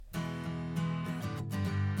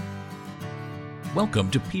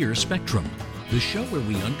Welcome to Peer Spectrum, the show where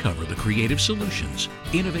we uncover the creative solutions,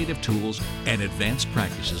 innovative tools, and advanced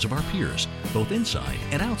practices of our peers, both inside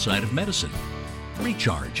and outside of medicine.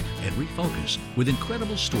 Recharge and refocus with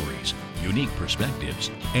incredible stories, unique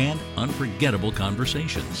perspectives, and unforgettable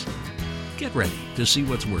conversations. Get ready to see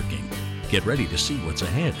what's working. Get ready to see what's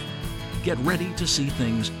ahead. Get ready to see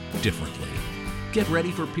things differently. Get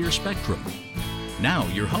ready for Peer Spectrum. Now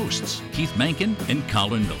your hosts, Keith Mankin and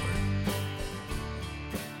Colin Miller.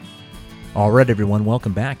 All right, everyone,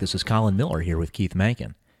 welcome back. This is Colin Miller here with Keith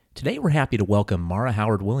Mankin. Today we're happy to welcome Mara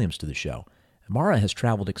Howard-Williams to the show. Mara has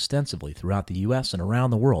traveled extensively throughout the U.S. and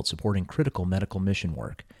around the world supporting critical medical mission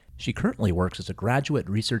work. She currently works as a graduate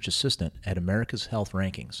research assistant at America's Health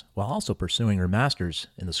Rankings, while also pursuing her master's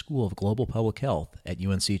in the School of Global Public Health at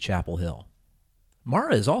UNC Chapel Hill.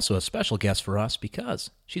 Mara is also a special guest for us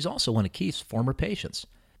because she's also one of Keith's former patients.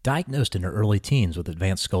 Diagnosed in her early teens with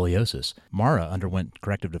advanced scoliosis, Mara underwent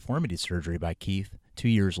corrective deformity surgery by Keith 2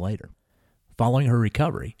 years later. Following her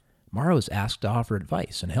recovery, Mara was asked to offer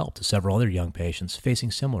advice and help to several other young patients facing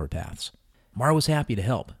similar paths. Mara was happy to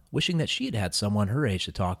help, wishing that she had had someone her age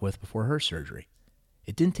to talk with before her surgery.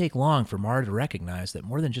 It didn't take long for Mara to recognize that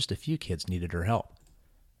more than just a few kids needed her help.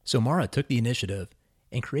 So Mara took the initiative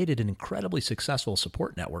and created an incredibly successful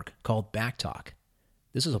support network called Back Talk.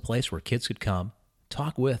 This is a place where kids could come,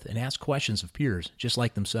 talk with, and ask questions of peers just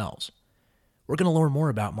like themselves. We're going to learn more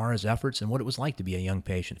about Mara's efforts and what it was like to be a young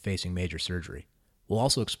patient facing major surgery. We'll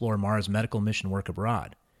also explore Mara's medical mission work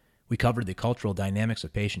abroad. We covered the cultural dynamics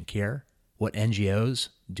of patient care, what NGOs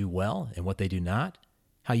do well and what they do not,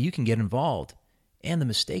 how you can get involved, and the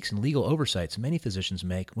mistakes and legal oversights many physicians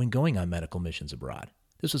make when going on medical missions abroad.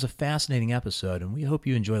 This was a fascinating episode, and we hope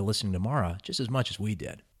you enjoy listening to Mara just as much as we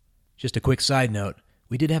did. Just a quick side note,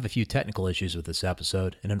 we did have a few technical issues with this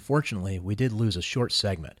episode, and unfortunately, we did lose a short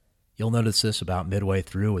segment. You'll notice this about midway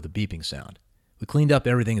through with a beeping sound. We cleaned up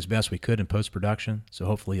everything as best we could in post-production, so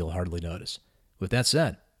hopefully you'll hardly notice. With that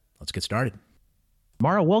said, let's get started.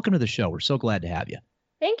 Mara, welcome to the show. We're so glad to have you.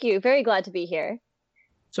 Thank you. Very glad to be here.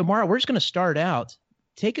 So Mara, we're just going to start out.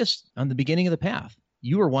 Take us on the beginning of the path.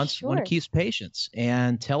 You were once one of Keith's patients,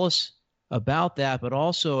 and tell us about that, but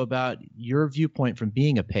also about your viewpoint from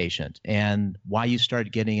being a patient and why you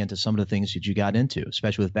started getting into some of the things that you got into,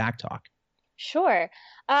 especially with Back Talk. Sure.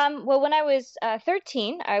 Well, when I was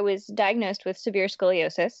 13, I was diagnosed with severe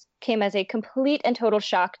scoliosis. Came as a complete and total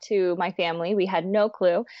shock to my family. We had no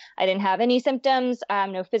clue. I didn't have any symptoms,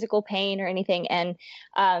 no physical pain or anything. And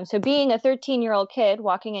so being a 13-year-old kid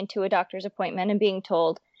walking into a doctor's appointment and being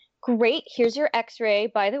told, great, here's your x-ray.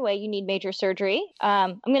 By the way, you need major surgery.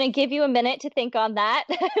 I'm going to give you a minute to think on that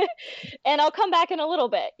and I'll come back in a little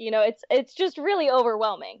bit. You know, it's just really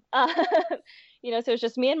overwhelming. So it's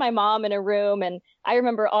just me and my mom in a room. And I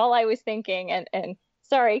remember all I was thinking, and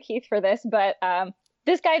sorry, Keith, for this, but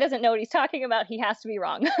this guy doesn't know what he's talking about. He has to be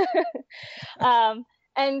wrong.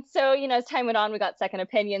 And so, as time went on, we got second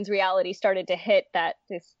opinions. Reality started to hit that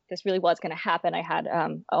this really was going to happen. I had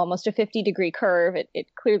almost a 50-degree curve. It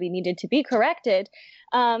clearly needed to be corrected.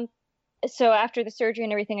 So after the surgery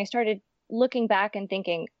and everything, I started looking back and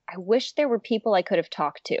thinking, I wish there were people I could have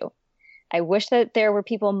talked to. I wish that there were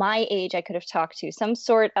people my age I could have talked to, some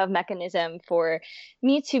sort of mechanism for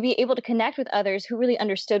me to be able to connect with others who really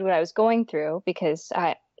understood what I was going through, because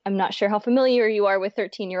I'm not sure how familiar you are with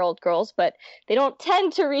 13-year-old girls, but they don't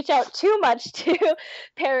tend to reach out too much to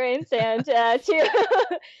parents and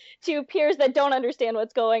to peers that don't understand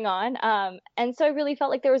what's going on. And so I really felt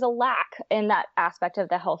like there was a lack in that aspect of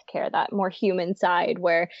the healthcare, that more human side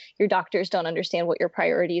where your doctors don't understand what your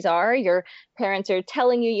priorities are. Your parents are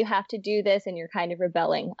telling you have to do this and you're kind of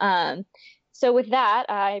rebelling. So with that,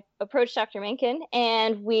 I approached Dr. Mankin,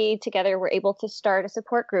 and we together were able to start a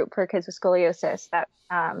support group for kids with scoliosis that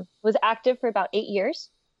was active for about 8 years.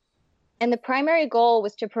 And the primary goal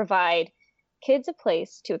was to provide kids a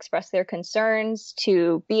place to express their concerns,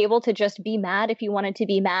 to be able to just be mad if you wanted to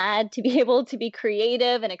be mad, to be able to be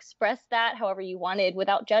creative and express that however you wanted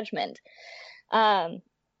without judgment.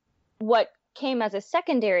 What came as a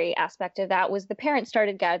secondary aspect of that was the parents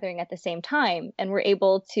started gathering at the same time and were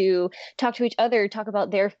able to talk to each other, talk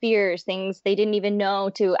about their fears, things they didn't even know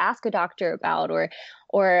to ask a doctor about, or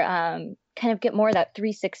kind of get more of that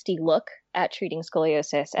 360 look at treating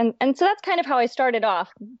scoliosis. And so that's kind of how I started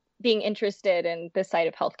off being interested in this side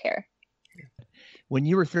of healthcare. When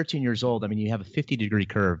you were 13 years old, I mean, you have a 50-degree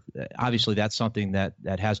curve. Obviously, that's something that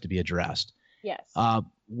has to be addressed. Yes.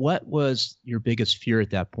 What was your biggest fear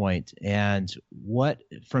at that point? And what,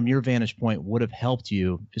 from your vantage point, would have helped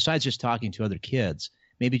you, besides just talking to other kids,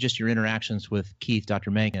 maybe just your interactions with Keith, Dr.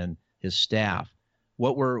 Mankin, his staff?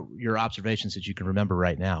 what were your observations that you can remember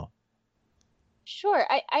right now? Sure.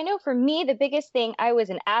 I know for me, the biggest thing, I was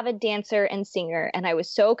an avid dancer and singer, and I was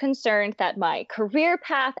so concerned that my career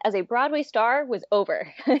path as a Broadway star was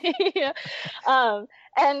over. You know?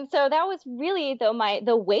 And so that was really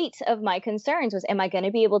the weight of my concerns was, am I going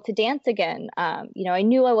to be able to dance again? I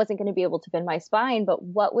knew I wasn't going to be able to bend my spine, but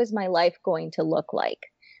what was my life going to look like?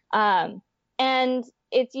 And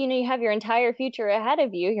it's, you have your entire future ahead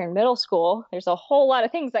of you. You're in middle school. There's a whole lot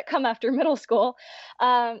of things that come after middle school.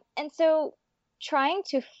 And so trying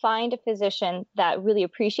to find a physician that really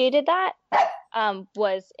appreciated that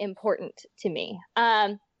was important to me,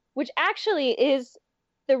 which actually is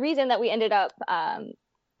the reason that we ended up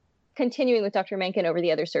continuing with Dr. Menken over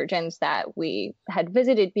the other surgeons that we had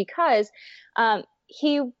visited, because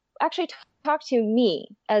he actually talked to me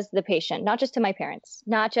as the patient, not just to my parents,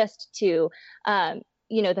 not just to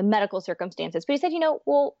the medical circumstances, but he said,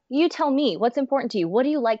 well, you tell me what's important to you. What do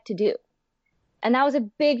you like to do? And that was a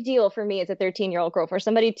big deal for me as a 13-year-old girl, for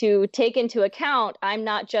somebody to take into account, I'm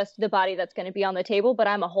not just the body that's going to be on the table, but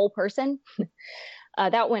I'm a whole person.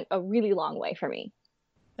 That went a really long way for me.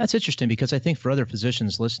 That's interesting, because I think for other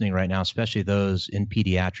physicians listening right now, especially those in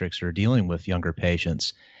pediatrics or dealing with younger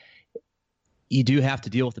patients, you do have to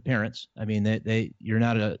deal with the parents. I mean, you're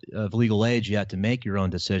not of legal age yet to make your own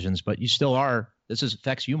decisions, but you still are. This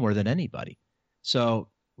affects you more than anybody. So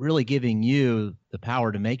really giving you the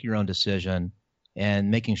power to make your own decision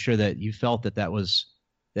and making sure that you felt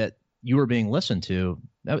that you were being listened to,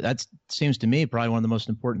 that seems to me probably one of the most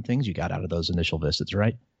important things you got out of those initial visits,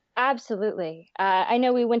 right? Absolutely. I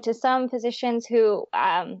know we went to some physicians who,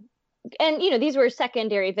 these were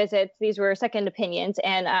secondary visits, these were second opinions,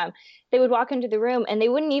 and they would walk into the room and they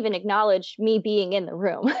wouldn't even acknowledge me being in the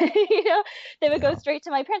room. They would go straight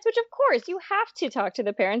to my parents, which of course you have to talk to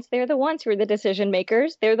the parents. They're the ones who are the decision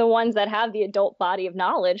makers. They're the ones that have the adult body of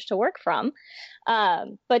knowledge to work from.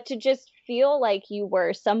 But to just feel like you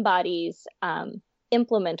were somebody's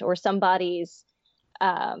implement or somebody's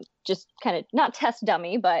just kind of not test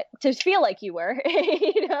dummy, but to feel like you were,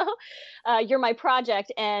 you're my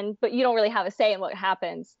project, but you don't really have a say in what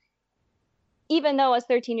happens. Even though I was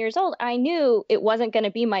 13 years old, I knew it wasn't going to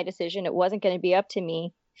be my decision. It wasn't going to be up to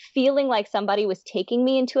me. Feeling like somebody was taking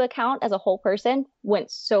me into account as a whole person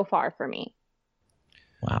went so far for me.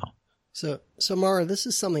 Wow. So Mara, this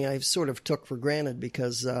is something I sort of took for granted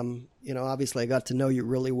because, obviously I got to know you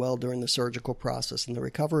really well during the surgical process and the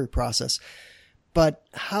recovery process. But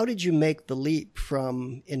how did you make the leap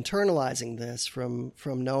from internalizing this, from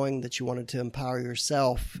knowing that you wanted to empower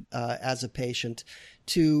yourself as a patient,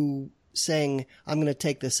 to saying, I'm going to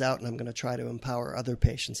take this out and I'm going to try to empower other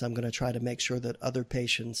patients. I'm going to try to make sure that other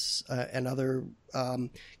patients and other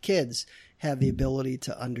kids have the ability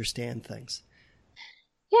to understand things?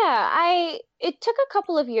 Yeah, it took a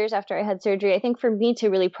couple of years after I had surgery, I think, for me to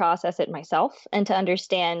really process it myself and to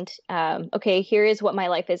understand, okay, here is what my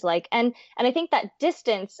life is like. And I think that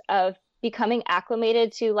distance of becoming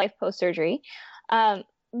acclimated to life post-surgery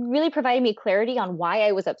really provided me clarity on why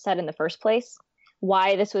I was upset in the first place,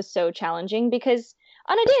 why this was so challenging, because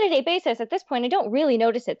on a day-to-day basis at this point, I don't really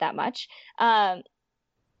notice it that much. But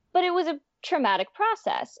it was a traumatic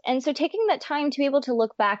process. And so taking that time to be able to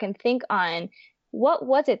look back and think on, what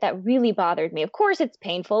was it that really bothered me? Of course, it's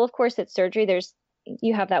painful. Of course, it's surgery.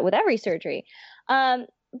 You have that with every surgery. But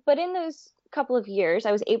in those couple of years,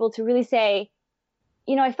 I was able to really say,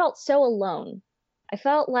 I felt so alone. I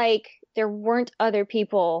felt like there weren't other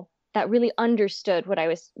people that really understood what I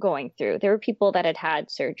was going through. There were people that had had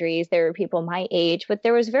surgeries. There were people my age, but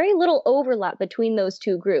there was very little overlap between those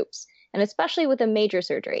two groups, and especially with a major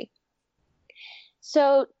surgery.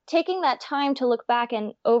 So taking that time to look back,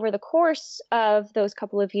 and over the course of those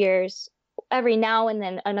couple of years, every now and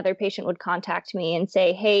then another patient would contact me and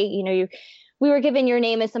say, hey, we were given your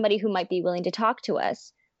name as somebody who might be willing to talk to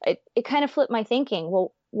us. It kind of flipped my thinking.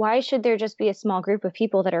 Well, why should there just be a small group of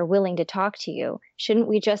people that are willing to talk to you? Shouldn't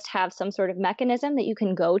we just have some sort of mechanism that you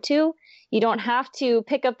can go to? You don't have to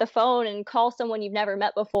pick up the phone and call someone you've never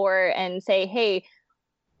met before and say, hey,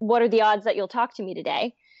 what are the odds that you'll talk to me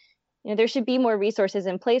today? There should be more resources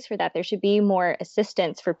in place for that. There should be more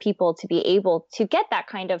assistance for people to be able to get that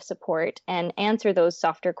kind of support and answer those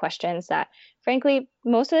softer questions that, frankly,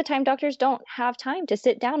 most of the time doctors don't have time to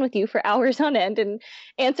sit down with you for hours on end and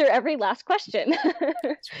answer every last question.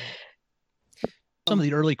 Some of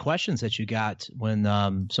the early questions that you got when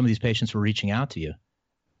some of these patients were reaching out to you?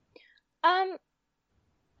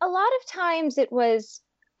 A lot of times it was,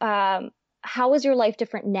 how is your life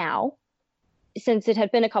different now? since it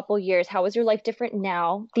had been a couple years, how is your life different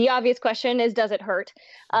now? The obvious question is, does it hurt?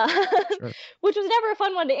 Sure. Which was never a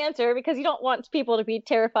fun one to answer because you don't want people to be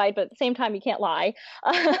terrified, but at the same time, you can't lie.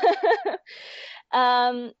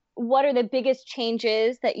 What are the biggest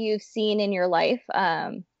changes that you've seen in your life?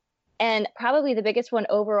 And probably the biggest one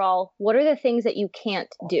overall, what are the things that you can't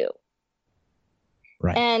do?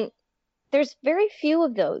 Right. And there's very few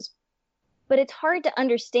of those. But it's hard to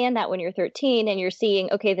understand that when you're 13 and you're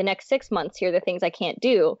seeing, okay, the next 6 months, here are the things I can't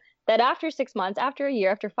do, that after 6 months, after a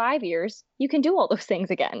year, after 5 years, you can do all those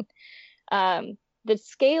things again. The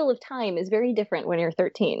scale of time is very different when you're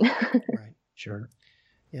 13. Right. Sure.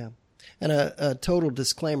 Yeah. And a total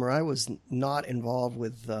disclaimer, I was not involved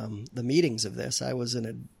with the meetings of this. I was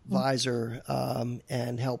an advisor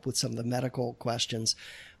and helped with some of the medical questions.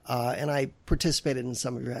 And I participated in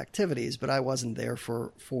some of your activities, but I wasn't there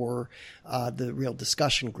for the real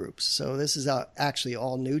discussion groups. So this is actually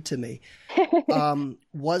all new to me.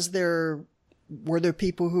 Were there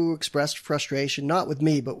people who expressed frustration, not with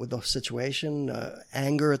me, but with the situation,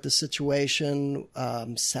 anger at the situation,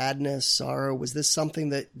 sadness, sorrow? Was this something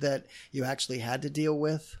that you actually had to deal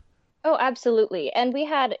with? Oh, absolutely. And we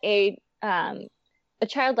had a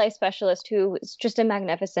child life specialist who was just a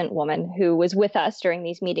magnificent woman who was with us during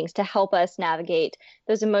these meetings to help us navigate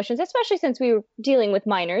those emotions, especially since we were dealing with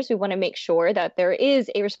minors. We want to make sure that there is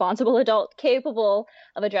a responsible adult capable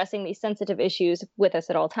of addressing these sensitive issues with us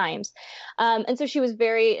at all times. And so she was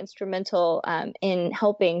very instrumental in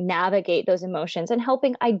helping navigate those emotions and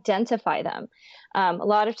helping identify them. A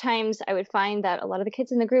lot of times I would find that a lot of the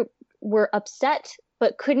kids in the group were upset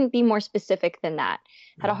but couldn't be more specific than that.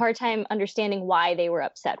 Had a hard time understanding why they were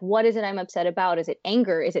upset. What is it I'm upset about? Is it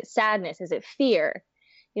anger? Is it sadness? Is it fear?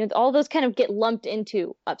 All those kind of get lumped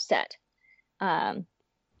into upset.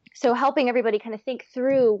 So helping everybody kind of think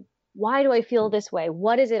through, why do I feel this way?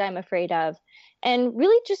 What is it I'm afraid of? And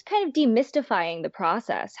really just kind of demystifying the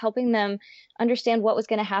process, helping them understand what was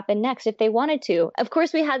going to happen next if they wanted to. Of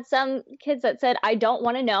course, we had some kids that said, I don't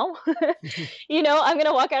want to know. I'm going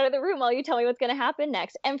to walk out of the room while you tell me what's going to happen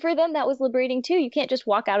next. And for them, that was liberating too. You can't just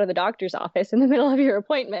walk out of the doctor's office in the middle of your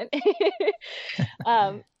appointment.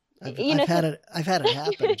 I've had it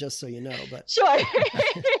happen, just so you know. But sure.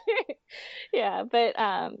 Yeah, but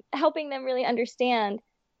helping them really understand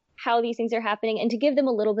how these things are happening and to give them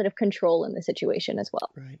a little bit of control in the situation as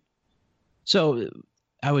well. Right. So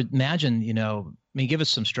I would imagine, give us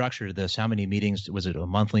some structure to this. How many meetings? Was it a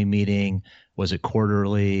monthly meeting? Was it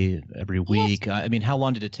quarterly, every week? Yes. How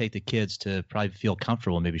long did it take the kids to probably feel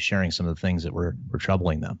comfortable maybe sharing some of the things that were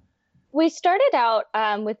troubling them? We started out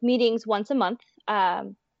with meetings once a month,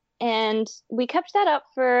 and we kept that up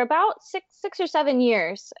for about six or 7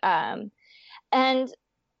 years. And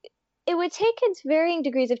it would take kids varying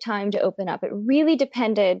degrees of time to open up. It really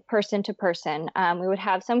depended person to person. We would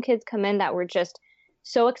have some kids come in that were just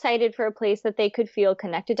so excited for a place that they could feel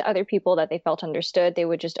connected to other people, that they felt understood. They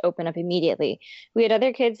would just open up immediately. We had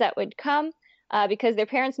other kids that would come because their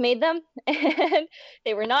parents made them, and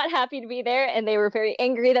they were not happy to be there, and they were very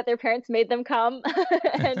angry that their parents made them come.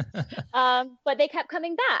 But they kept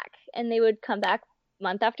coming back, and they would come back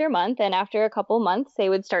month after month. And after a couple months, they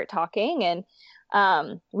would start talking, and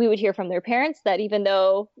we would hear from their parents that even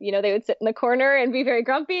though, they would sit in the corner and be very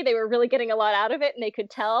grumpy, they were really getting a lot out of it, and they could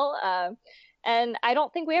tell. And I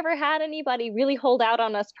don't think we ever had anybody really hold out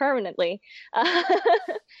on us permanently.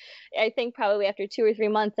 I think probably after 2 or 3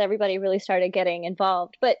 months, everybody really started getting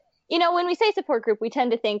involved. But, when we say support group, we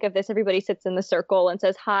tend to think of this, everybody sits in the circle and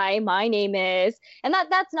says, hi, my name is, and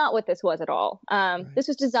that's not what this was at all. Right. This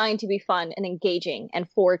was designed to be fun and engaging and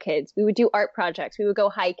for kids. We would do art projects. We would go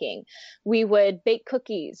hiking. We would bake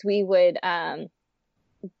cookies. We would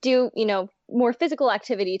do, more physical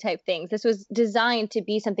activity type things. This was designed to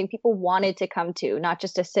be something people wanted to come to, not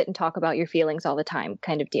just to sit and talk about your feelings all the time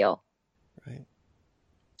kind of deal. Right.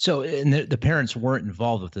 So and the parents weren't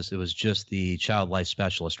involved with this. It was just the child life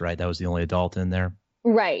specialist, right? That was the only adult in there?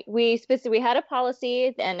 Right. We had a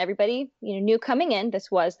policy, and everybody, knew coming in,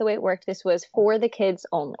 this was the way it worked. This was for the kids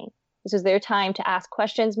only. This was their time to ask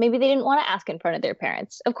questions. Maybe they didn't want to ask in front of their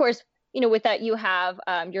parents. Of course, with that, you have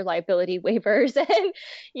your liability waivers, and,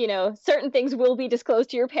 certain things will be disclosed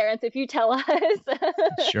to your parents if you tell us.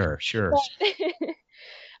 Sure.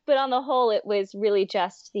 But on the whole, it was really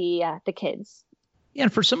just the kids. Yeah,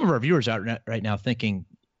 and for some of our viewers out right now thinking,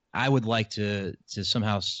 I would like to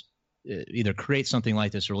somehow either create something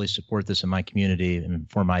like this or really support this in my community and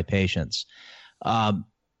for my patients. I'm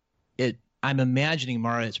imagining,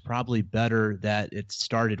 Mara, it's probably better that it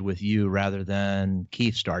started with you rather than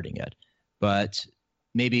Keith starting it. But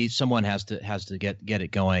maybe someone has to get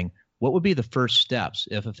it going. what would be the first steps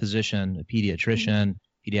if a physician, a pediatrician,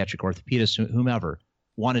 pediatric orthopedist, whomever,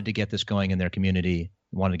 wanted to get this going in their community,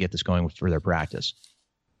 wanted to get this going for their practice?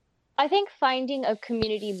 I think finding a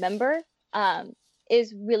community member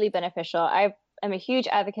is really beneficial. I'm a huge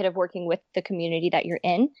advocate of working with the community that you're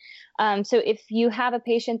in. So if you have a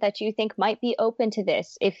patient that you think might be open to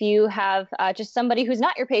this, if you have just somebody who's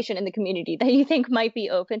not your patient in the community that you think might be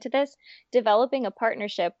open to this, developing a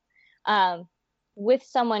partnership with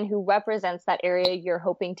someone who represents that area you're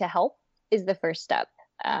hoping to help is the first step.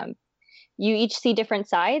 You each see different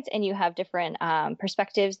sides and you have different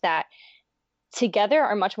perspectives that together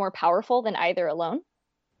are much more powerful than either alone.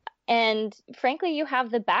 And frankly, you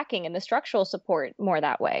have the backing and the structural support more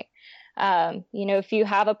that way. If you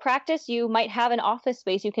have a practice, you might have an office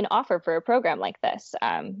space you can offer for a program like this.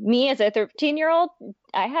 Me as a 13-year-old,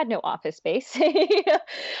 I had no office space.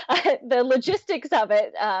 The logistics of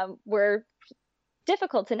it were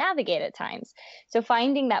difficult to navigate at times. So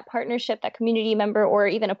finding that partnership, that community member, or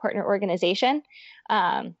even a partner organization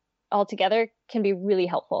all together can be really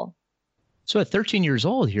helpful. So at 13 years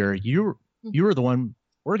old here, you were the one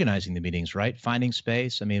organizing the meetings, right? Finding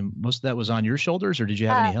space. I mean, most of that was on your shoulders, or did you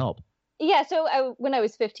have any help? Yeah. So when I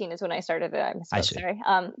was 15 is when I started it. I'm so sorry.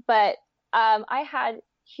 But I had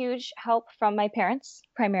huge help from my parents,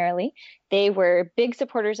 primarily. They were big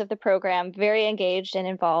supporters of the program, very engaged and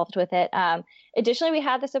involved with it. Additionally, we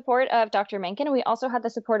had the support of Dr. Mencken, and we also had the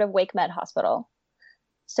support of Wake Med Hospital.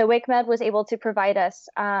 So Wake Med was able to provide us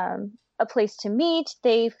a place to meet.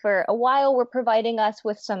 They, for a while, were providing us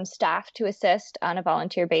with some staff to assist on a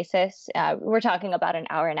volunteer basis. We're talking about an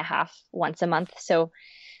hour and a half once a month. So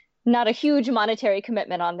not a huge monetary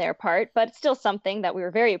commitment on their part, but still something that we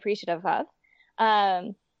were very appreciative of.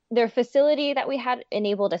 Their facility that we had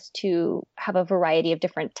enabled us to have a variety of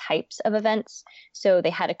different types of events. So they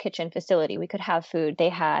had a kitchen facility. We could have food. They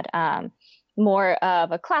had more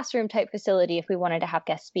of a classroom type facility if we wanted to have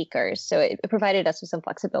guest speakers. So it provided us with some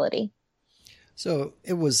flexibility. So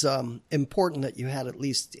it was important that you had at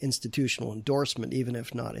least institutional endorsement, even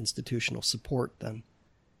if not institutional support then.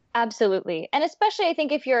 Absolutely. And especially I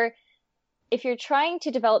think if you're trying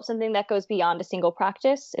to develop something that goes beyond a single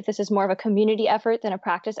practice, if this is more of a community effort than a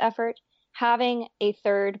practice effort, having a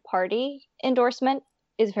third party endorsement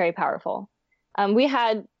is very powerful. We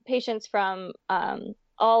had patients from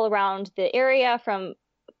all around the area, from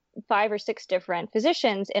 5 or 6 different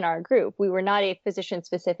physicians in our group. We were not a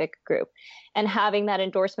physician-specific group. And having that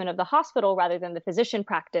endorsement of the hospital rather than the physician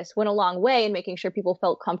practice went a long way in making sure people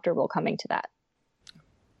felt comfortable coming to that.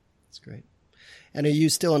 That's great. And are you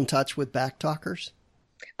still in touch with Backtalkers?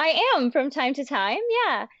 I am from time to time,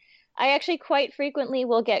 yeah. I actually quite frequently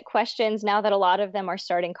will get questions now that a lot of them are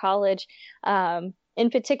starting college. In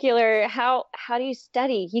particular, how do you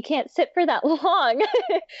study? You can't sit for that long.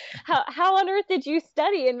 How on earth did you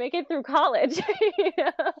study and make it through college?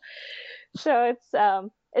 So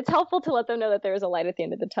it's helpful to let them know that there is a light at the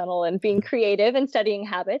end of the tunnel, and being creative and studying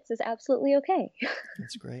habits is absolutely okay.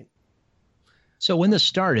 That's great. So when this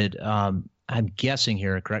started, I'm guessing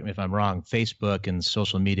here, correct me if I'm wrong, Facebook and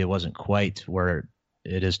social media wasn't quite where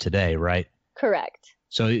it is today, right? Correct.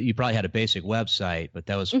 So you probably had a basic website, but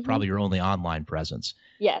that was probably your only online presence.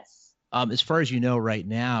 Yes. As far as you know right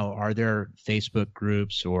now, are there Facebook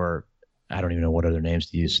groups, or I don't even know what other names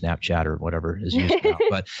to use, Snapchat or whatever is used now,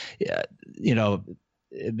 but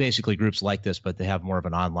basically groups like this, but they have more of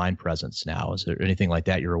an online presence now. Is there anything like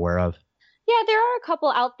that you're aware of? Yeah, there are a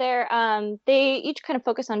couple out there. They each kind of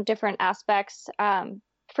focus on different aspects.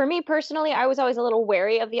 For me personally, I was always a little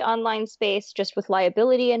wary of the online space, just with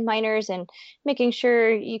liability in minors and making sure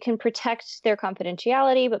you can protect their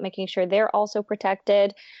confidentiality, but making sure they're also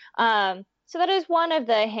protected. So that is one of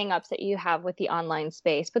the hangups that you have with the online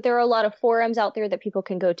space. But there are a lot of forums out there that people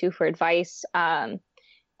can go to for advice.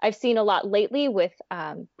 I've seen a lot lately with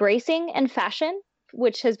bracing and fashion,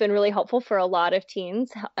 which has been really helpful for a lot of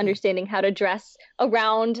teens, understanding how to dress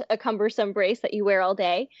around a cumbersome brace that you wear all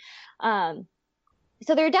day.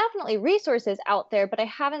 So there are definitely resources out there, but I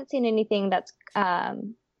haven't seen anything that's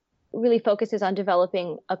really focuses on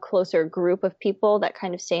developing a closer group of people that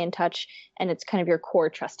kind of stay in touch, and it's kind of your core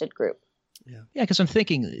trusted group. Yeah, because I'm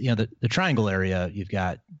thinking, the Triangle area, you've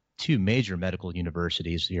got 2 major medical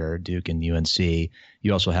universities here, Duke and UNC.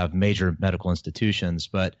 You also have major medical institutions,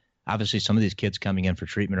 but obviously some of these kids coming in for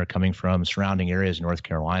treatment are coming from surrounding areas, North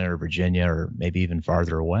Carolina or Virginia, or maybe even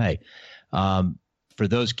farther away. For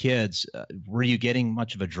those kids, were you getting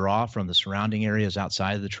much of a draw from the surrounding areas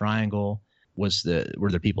outside of the Triangle? Were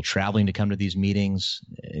there people traveling to come to these meetings?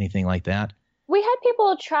 Anything like that? We had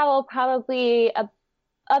people travel probably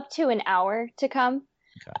up to an hour to come.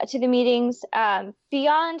 to the meetings.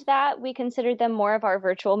 Beyond that, we considered them more of our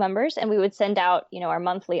virtual members, and we would send out, our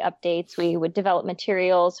monthly updates. We would develop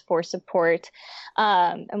materials for support,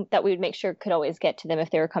 and that we would make sure could always get to them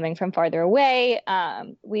if they were coming from farther away.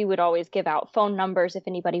 We would always give out phone numbers if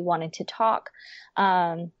anybody wanted to talk.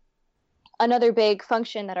 Another big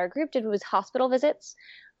function that our group did was hospital visits.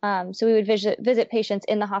 So we would visit patients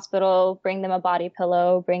in the hospital, bring them a body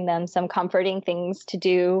pillow, bring them some comforting things to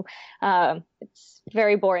do. It's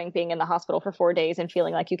very boring being in the hospital for 4 days and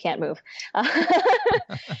feeling like you can't move.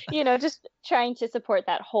 Just trying to support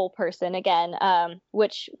that whole person again,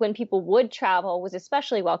 which when people would travel was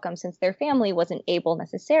especially welcome since their family wasn't able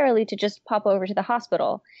necessarily to just pop over to the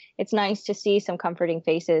hospital. It's nice to see some comforting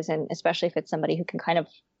faces, and especially if it's somebody who can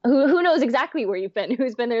who knows exactly where you've been,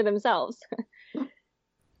 who's been there themselves.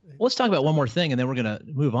 Let's talk about one more thing, and then we're going to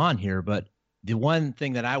move on here. But the one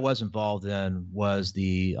thing that I was involved in was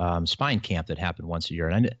the spine camp that happened once a year.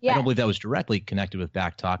 And I don't believe that was directly connected with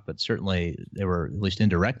Back Talk, but certainly they were at least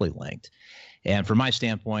indirectly linked. And from my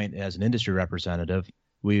standpoint as an industry representative,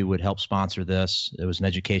 we would help sponsor this. It was an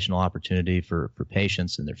educational opportunity for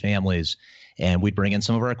patients and their families. And we'd bring in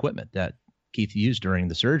some of our equipment that Keith used during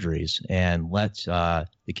the surgeries and let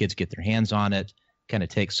the kids get their hands on it, kind of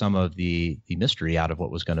take some of the mystery out of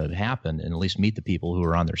what was going to happen, and at least meet the people who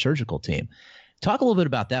were on their surgical team. Talk a little bit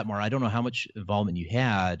about that, Mara. I don't know how much involvement you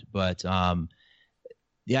had, but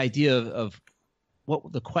the idea of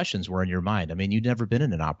what the questions were in your mind. I mean, you'd never been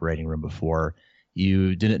in an operating room before.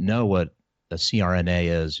 You didn't know what a CRNA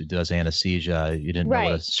is, who does anesthesia. You didn't know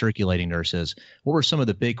what a circulating nurse is. What were some of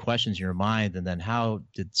the big questions in your mind? And then how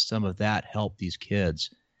did some of that help these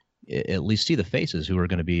kids at least see the faces who were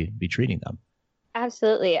going to be treating them?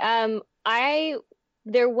 Absolutely.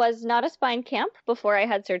 There was not a spine camp before I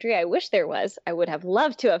had surgery. I wish there was. I would have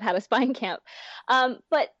loved to have had a spine camp.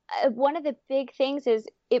 But one of the big things is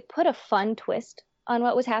it put a fun twist on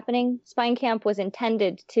what was happening. Spine camp was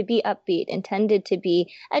intended to be upbeat, intended to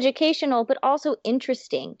be educational, but also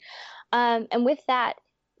interesting. And with that,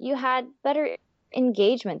 you had better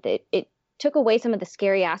engagement. It took away some of the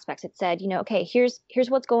scary aspects. It said, okay, here's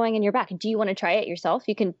what's going in your back. Do you want to try it yourself?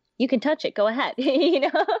 You can touch it. Go ahead.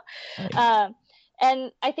 Right.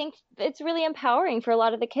 And I think it's really empowering for a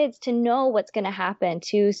lot of the kids to know what's going to happen,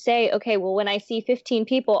 to say, okay, well, when I see 15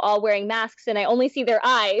 people all wearing masks and I only see their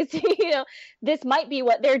eyes, this might be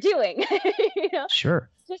what they're doing.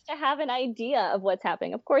 Sure. Just to have an idea of what's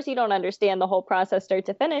happening. Of course, you don't understand the whole process start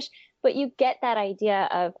to finish, but you get that idea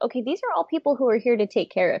of, okay, these are all people who are here to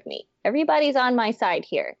take care of me. Everybody's on my side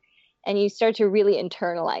here. And you start to really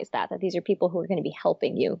internalize that these are people who are going to be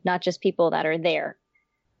helping you, not just people that are there.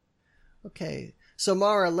 Okay. So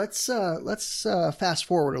Mara, let's fast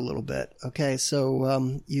forward a little bit. Okay.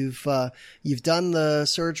 So, you've done the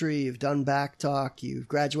surgery, you've done Back Talk, you've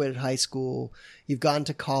graduated high school, you've gone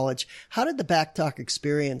to college. How did the Back Talk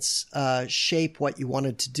experience, shape what you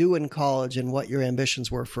wanted to do in college and what your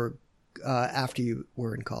ambitions were for, after you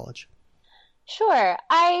were in college? Sure.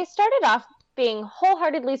 I started off being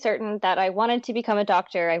wholeheartedly certain that I wanted to become a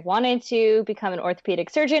doctor. I wanted to become an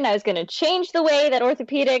orthopedic surgeon. I was going to change the way that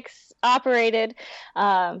orthopedics operated.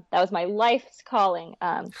 That was my life's calling.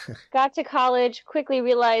 Got to college, quickly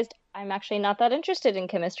realized I'm actually not that interested in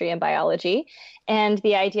chemistry and biology. And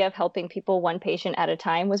the idea of helping people one patient at a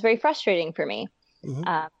time was very frustrating for me. Mm-hmm.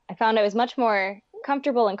 I found I was much more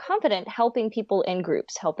comfortable and confident helping people in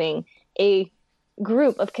groups, helping a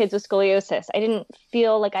group of kids with scoliosis. I didn't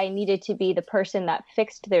feel like I needed to be the person that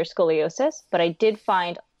fixed their scoliosis, but I did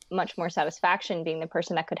find much more satisfaction being the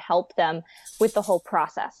person that could help them with the whole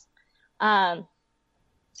process.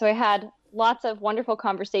 So I had lots of wonderful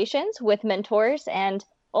conversations with mentors and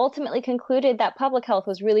ultimately concluded that public health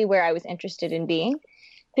was really where I was interested in being,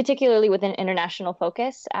 particularly with an international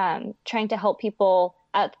focus, trying to help people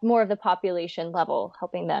at more of the population level,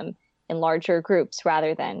 helping them in larger groups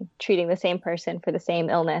rather than treating the same person for the same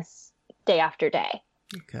illness day after day.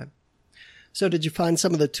 Okay. So did you find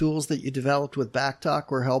some of the tools that you developed with Back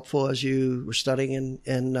Talk were helpful as you were studying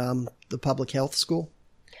in the public health school?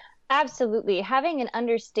 Absolutely. Having an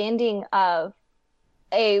understanding of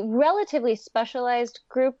a relatively specialized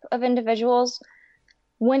group of individuals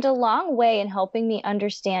went a long way in helping me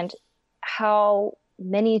understand how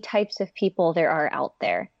many types of people there are out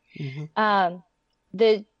there. Mm-hmm.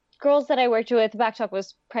 The girls that I worked with, Back Talk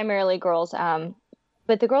was primarily girls,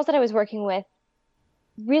 but the girls that I was working with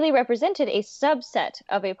really represented a subset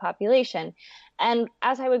of a population. And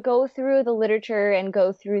as I would go through the literature and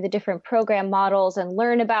go through the different program models and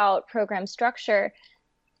learn about program structure,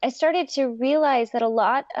 I started to realize that a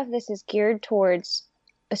lot of this is geared towards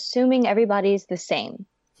assuming everybody's the same.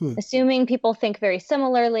 assuming people think very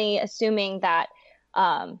similarly, assuming that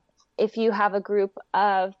if you have a group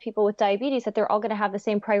of people with diabetes, that they're all going to have the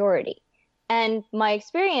same priority. And my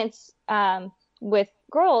experience with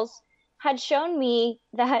girls had shown me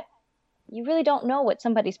that you really don't know what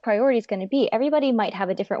somebody's priority is going to be. Everybody might have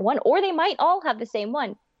a different one, or they might all have the same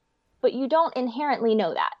one, but you don't inherently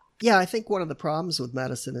know that. Yeah, I think one of the problems with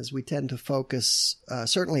medicine is we tend to focus,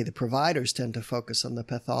 certainly the providers tend to focus on the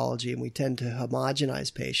pathology, and we tend to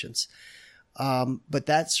homogenize patients. But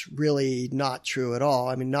that's really not true at all.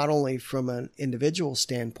 I mean, not only from an individual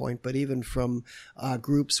standpoint, but even from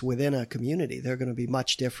groups within a community, they're going to be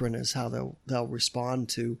much different as how they'll respond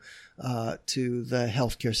to the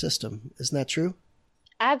healthcare system. Isn't that true?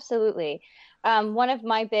 Absolutely. One of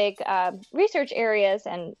my big research areas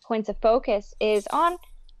and points of focus is on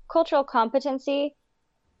cultural competency,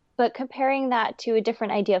 but comparing that to a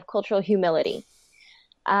different idea of cultural humility.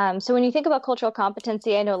 So when you think about cultural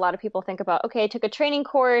competency, I know a lot of people think about, okay, I took a training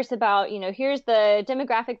course about, here's the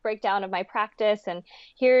demographic breakdown of my practice, and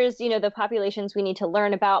here's, the populations we need to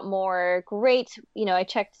learn about more. Great. I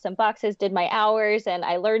checked some boxes, did my hours, and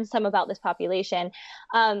I learned some about this population.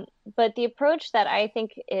 But the approach that I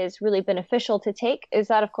think is really beneficial to take is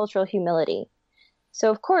that of cultural humility.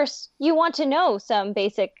 So of course, you want to know some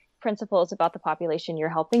basic principles about the population you're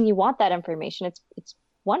helping. You want that information. It's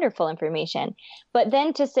wonderful information. But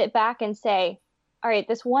then to sit back and say, all right,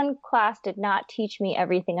 this one class did not teach me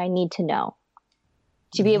everything I need to know.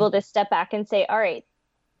 To be able to step back and say, all right,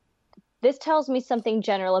 this tells me something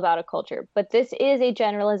general about a culture, but this is a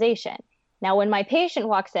generalization. Now, when my patient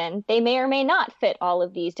walks in, they may or may not fit all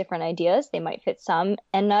of these different ideas. They might fit some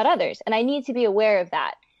and not others. And I need to be aware of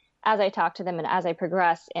that as I talk to them and as I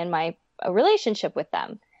progress in my relationship with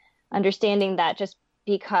them, understanding that just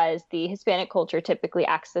because the Hispanic culture typically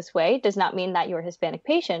acts this way does not mean that your Hispanic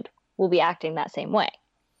patient will be acting that same way.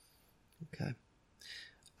 Okay.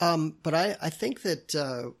 But I think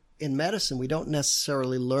that in medicine, we don't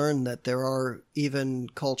necessarily learn that there are even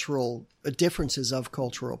cultural differences of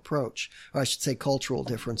cultural approach, or I should say cultural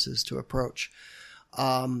differences to approach.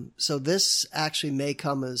 So this actually may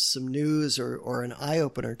come as some news or an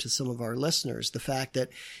eye-opener to some of our listeners, the fact that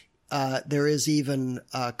there is even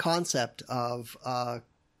a concept of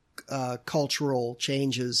cultural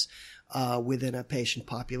changes within a patient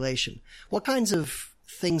population. What kinds of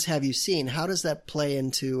things have you seen? How does that play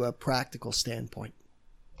into a practical standpoint?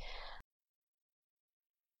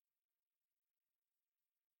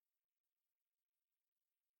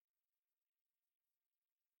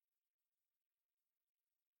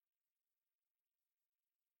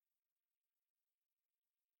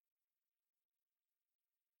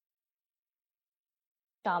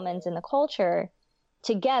 Shamans in the culture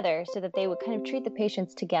together so that they would kind of treat the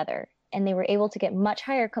patients together, and they were able to get much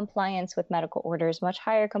higher compliance with medical orders, much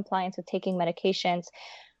higher compliance with taking medications,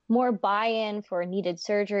 more buy-in for needed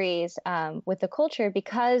surgeries with the culture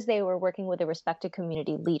because they were working with a respected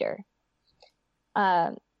community leader.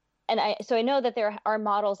 So I know that there are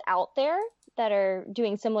models out there that are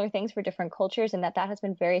doing similar things for different cultures, and that has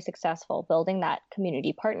been very successful, building that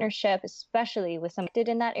community partnership, especially with some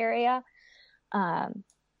in that area.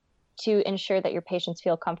 To ensure that your patients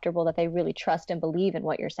feel comfortable, that they really trust and believe in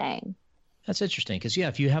what you're saying. That's interesting because,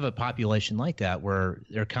 if you have a population like that where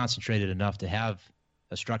they're concentrated enough to have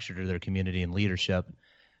a structure to their community and leadership,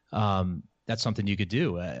 that's something you could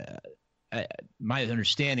do. My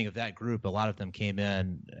understanding of that group, a lot of them came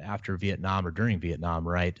in after Vietnam or during Vietnam,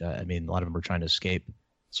 right? A lot of them were trying to escape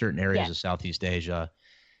certain areas of Southeast Asia.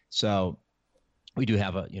 So we do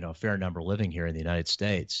have a fair number living here in the United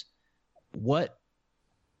States.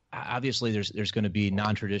 Obviously there's going to be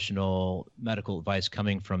non-traditional medical advice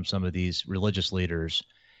coming from some of these religious leaders.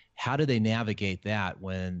 How do they navigate that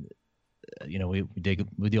when, we deal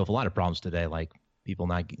with a lot of problems today, like people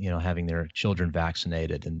not, having their children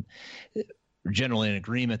vaccinated, and we're generally in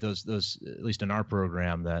agreement, those, at least in our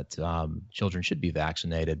program, that children should be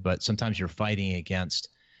vaccinated, but sometimes you're fighting against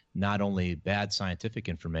not only bad scientific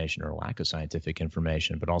information or lack of scientific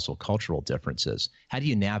information, but also cultural differences. How do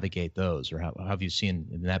you navigate those, or how have you seen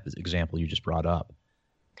in that example you just brought up?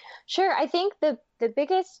 Sure. I think the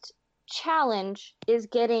biggest challenge is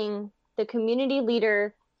getting the community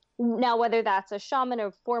leader, now whether that's a shaman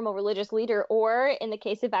or formal religious leader, or in the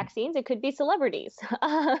case of vaccines, it could be celebrities.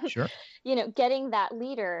 Sure. Getting that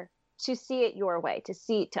leader to see it your way,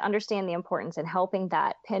 to understand the importance, and helping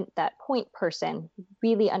that point person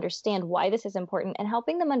really understand why this is important, and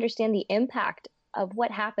helping them understand the impact of what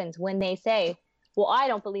happens when they say, well, I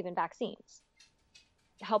don't believe in vaccines.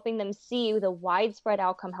 helping them see the widespread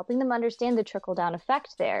outcome, helping them understand the trickle-down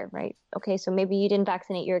effect there, right? Okay, so maybe you didn't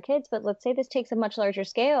vaccinate your kids, but let's say this takes a much larger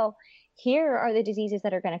scale. Here are the diseases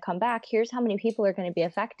that are going to come back. Here's how many people are going to be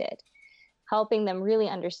affected. Helping them really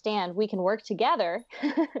understand we can work together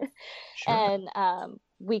and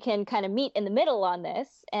we can kind of meet in the middle on this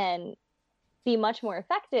and be much more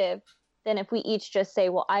effective than if we each just say,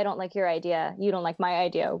 well, I don't like your idea, you don't like my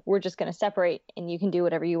idea, we're just going to separate and you can do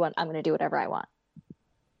whatever you want, I'm going to do whatever I want.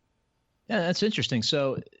 Yeah, that's interesting.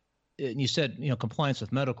 So you said, compliance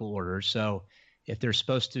with medical orders. So if they're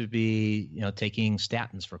supposed to be, taking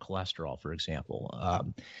statins for cholesterol, for example,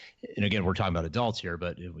 and again, we're talking about adults here,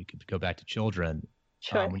 but we could go back to children.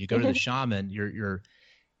 Sure. When you go to the shaman, you're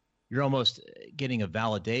almost getting a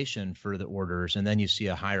validation for the orders, and then you see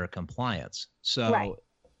a higher compliance. So right.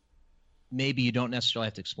 Maybe you don't necessarily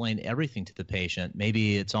have to explain everything to the patient.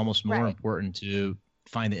 Maybe it's almost more important to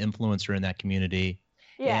find the influencer in that community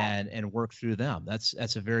and work through them.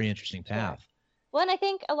 That's a very interesting path. Sure. Well, and I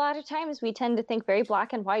think a lot of times we tend to think very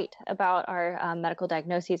black and white about our medical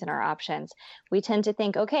diagnoses and our options. We tend to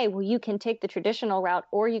think, okay, well, you can take the traditional route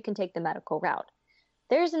or you can take the medical route.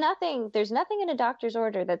 There's nothing in a doctor's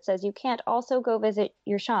order that says you can't also go visit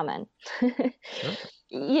your shaman.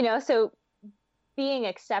 Sure. So being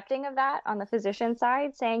accepting of that on the physician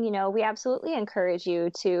side, saying, we absolutely encourage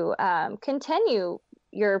you to continue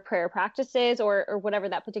your prayer practices or whatever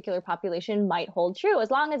that particular population might hold true,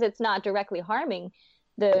 as long as it's not directly harming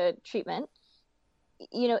the treatment,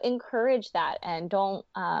 encourage that and don't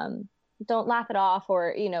laugh it off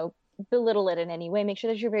or, belittle it in any way. Make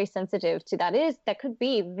sure that you're very sensitive to that could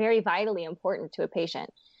be very vitally important to a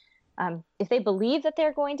patient. If they believe that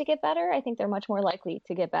they're going to get better, I think they're much more likely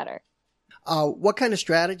to get better. What kind of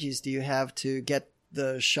strategies do you have to get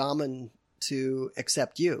the shaman to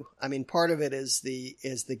accept you? I mean, part of it is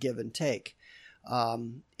the give and take.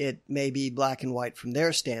 It may be black and white from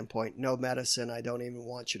their standpoint. No medicine. I don't even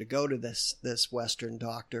want you to go to this Western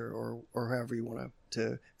doctor or however you want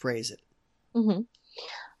to phrase it. Mm-hmm.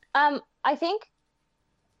 I think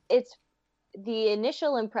it's the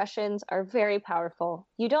initial impressions are very powerful.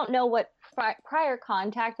 You don't know what prior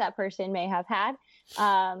contact that person may have had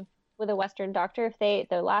with a Western doctor. If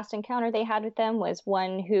the last encounter they had with them was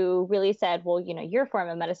one who really said, well, your form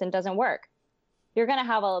of medicine doesn't work, you're going to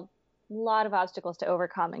have a lot of obstacles to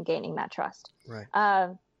overcome in gaining that trust. Right.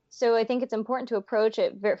 So I think it's important to approach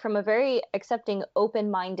it from a very accepting,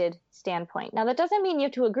 open-minded standpoint. Now, that doesn't mean you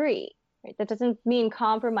have to agree, right? That doesn't mean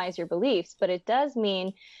compromise your beliefs, but it does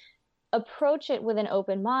mean approach it with an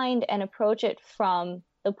open mind and approach it from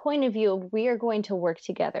the point of view of we are going to work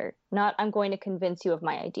together, not I'm going to convince you of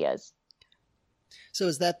my ideas. So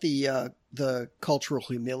is that the cultural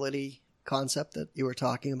humility concept that you were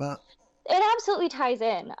talking about? It absolutely ties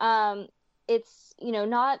in. It's,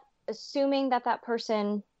 not assuming that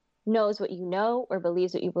person knows what you know or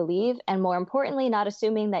believes what you believe, and more importantly, not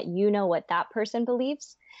assuming that you know what that person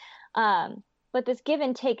believes. But this give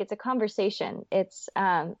and take, it's a conversation. It's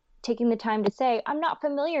taking the time to say, I'm not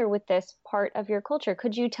familiar with this part of your culture.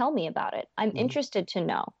 Could you tell me about it? I'm interested to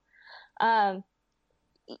know.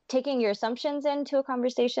 Taking your assumptions into a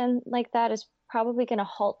conversation like that is probably going to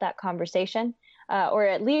halt that conversation, or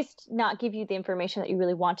at least not give you the information that you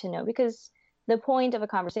really want to know, because the point of a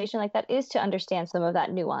conversation like that is to understand some of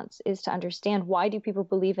that nuance, is to understand why do people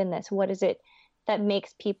believe in this? What is it that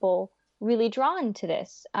makes people really drawn to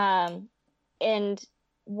this? And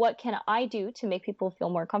what can I do to make people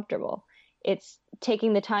feel more comfortable? It's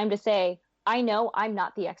taking the time to say, I know I'm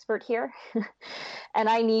not the expert here, and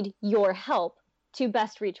I need your help to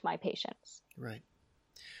best reach my patients. Right.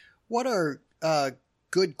 What are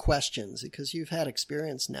good questions? Because you've had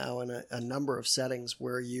experience now in a number of settings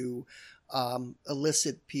where you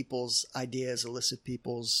elicit people's ideas, elicit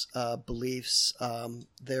people's beliefs,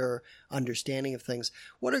 their understanding of things.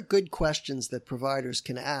 What are good questions that providers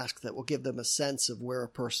can ask that will give them a sense of where a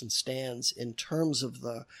person stands in terms of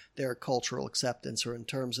their cultural acceptance or in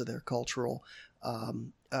terms of their cultural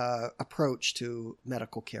approach to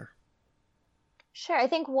medical care? Sure. I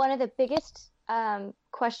think one of the biggest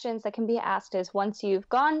questions that can be asked is, once you've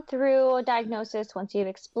gone through a diagnosis, once you've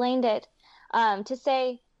explained it, to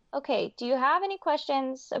say, okay, do you have any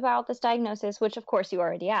questions about this diagnosis? Which of course you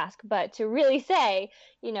already ask, but to really say,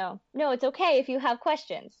 no, it's okay if you have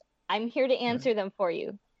questions. I'm here to answer them for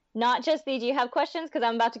you. Not just do you have questions because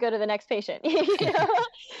I'm about to go to the next patient.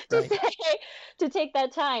 To take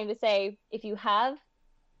that time to say, if you have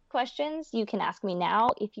questions, you can ask me now.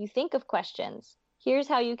 If you think of questions, here's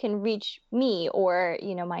how you can reach me or,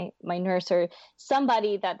 my nurse or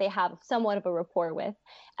somebody that they have somewhat of a rapport with.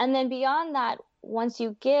 And then beyond that, once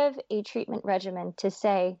you give a treatment regimen, to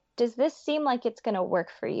say, does this seem like it's going to work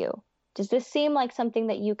for you? Does this seem like something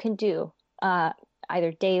that you can do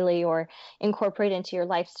either daily or incorporate into your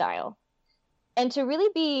lifestyle? And to really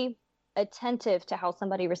be attentive to how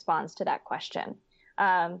somebody responds to that question.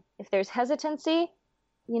 If there's hesitancy,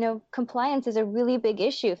 compliance is a really big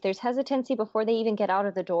issue. If there's hesitancy before they even get out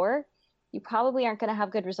of the door, you probably aren't going to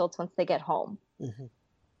have good results once they get home.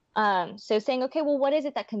 Mm-hmm. So saying, okay, well, what is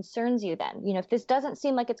it that concerns you then? If this doesn't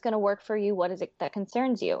seem like it's going to work for you, what is it that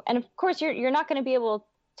concerns you? And of course, you're not going to be able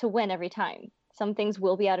to win every time. Some things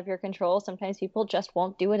will be out of your control. Sometimes people just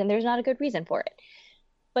won't do it, and there's not a good reason for it.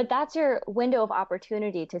 But that's your window of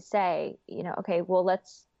opportunity to say, okay, well,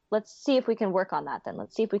 let's see if we can work on that then.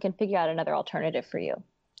 Let's see if we can figure out another alternative for you.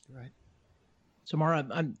 Right. So, Mara,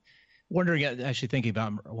 I'm wondering, actually thinking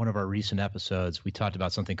about one of our recent episodes, we talked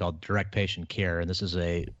about something called direct patient care, and this is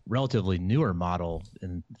a relatively newer model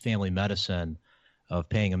in family medicine of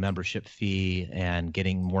paying a membership fee and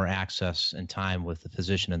getting more access and time with the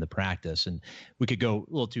physician in the practice. And we could go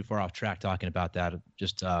a little too far off track talking about that.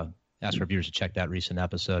 Just ask our viewers to check that recent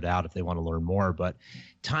episode out if they want to learn more. But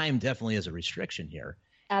time definitely is a restriction here.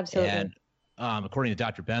 Absolutely. And according to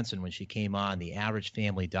Dr. Benson, when she came on, the average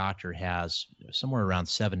family doctor has somewhere around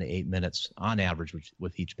 7 to 8 minutes on average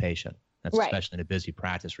with each patient. That's right. Especially in a busy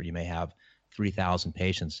practice where you may have 3,000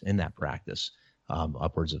 patients in that practice,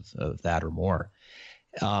 upwards of that or more.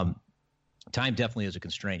 Time definitely is a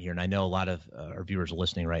constraint here. And I know a lot of our viewers are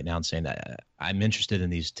listening right now and saying that I'm interested in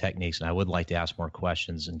these techniques and I would like to ask more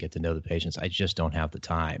questions and get to know the patients. I just don't have the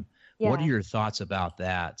time. Yeah. What are your thoughts about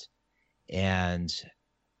that? And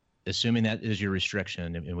assuming that is your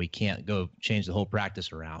restriction and we can't go change the whole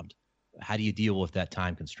practice around, how do you deal with that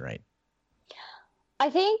time constraint? I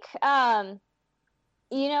think,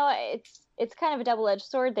 it's kind of a double-edged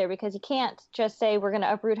sword there, because you can't just say we're going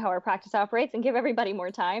to uproot how our practice operates and give everybody more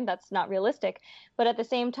time. That's not realistic. But at the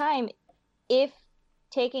same time, if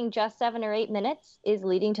taking just 7 or 8 minutes is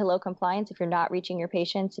leading to low compliance, if you're not reaching your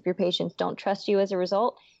patients, if your patients don't trust you as a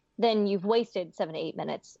result, then you've wasted 7 to 8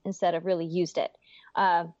 minutes instead of really used it.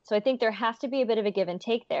 So I think there has to be a bit of a give and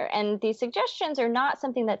take there. And these suggestions are not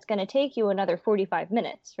something that's going to take you another 45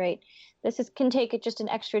 minutes, right? Can take it just an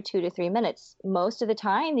extra 2 to 3 minutes. Most of the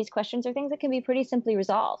time, these questions are things that can be pretty simply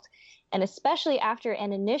resolved. And especially after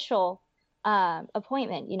an initial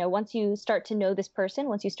appointment, once you start to know this person,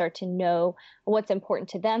 once you start to know what's important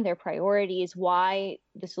to them, their priorities, why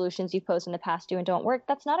the solutions you've posed in the past do and don't work,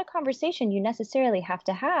 that's not a conversation you necessarily have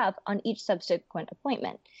to have on each subsequent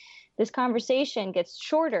appointment. This conversation gets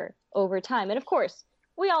shorter over time. And of course,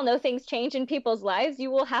 we all know things change in people's lives. You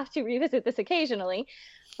will have to revisit this occasionally.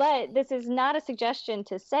 But this is not a suggestion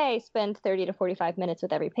to say spend 30 to 45 minutes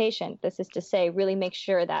with every patient. This is to say really make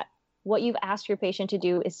sure that what you've asked your patient to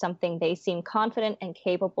do is something they seem confident and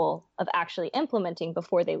capable of actually implementing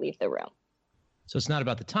before they leave the room. So it's not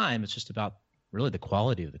about the time. It's just about really the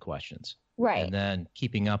quality of the questions. Right. And then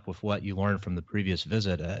keeping up with what you learned from the previous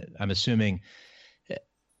visit. I'm assuming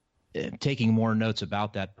taking more notes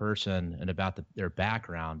about that person and about their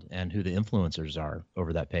background and who the influencers are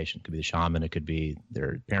over that patient. It could be the shaman, it could be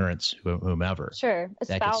their parents, whomever. Sure.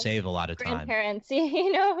 That could save a lot of time. Grandparents,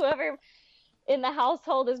 whoever in the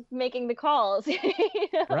household is making the calls.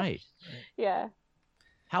 Right. Yeah.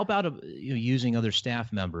 How about using other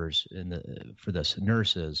staff members for this,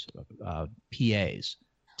 nurses, PAs,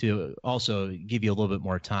 to also give you a little bit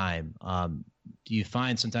more time? Do you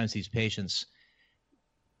find sometimes these patients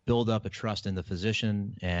build up a trust in the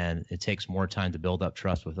physician and it takes more time to build up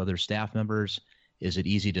trust with other staff members? Is it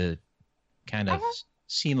easy to kind of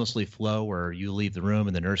seamlessly flow where you leave the room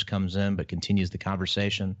and the nurse comes in but continues the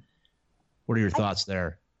conversation? What are your thoughts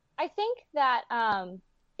there? I think that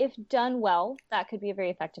if done well, that could be a very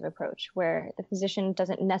effective approach where the physician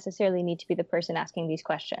doesn't necessarily need to be the person asking these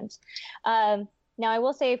questions. Now, I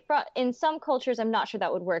will say in some cultures, I'm not sure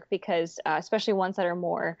that would work because especially ones that are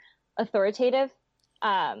more authoritative,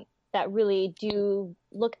 that really do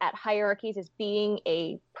look at hierarchies as being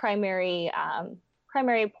a primary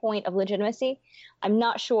point of legitimacy. I'm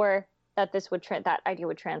not sure that that idea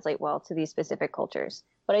would translate well to these specific cultures.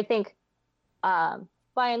 But I think by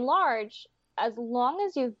and large, as long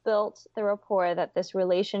as you've built the rapport that this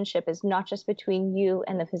relationship is not just between you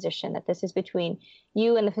and the physician, that this is between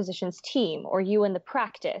you and the physician's team or you and the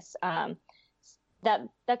practice,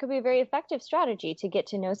 that could be a very effective strategy to get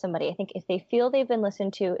to know somebody. I think if they feel they've been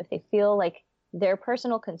listened to, if they feel like their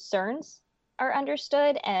personal concerns are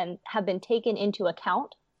understood and have been taken into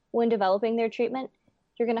account when developing their treatment,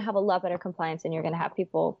 you're going to have a lot better compliance and you're going to have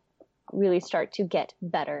people really start to get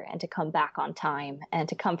better and to come back on time and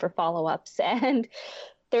to come for follow-ups and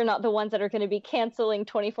they're not the ones that are going to be canceling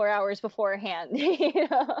 24 hours beforehand.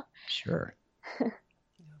 Sure.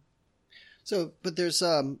 So, but there's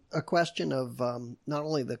a question of not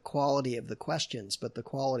only the quality of the questions, but the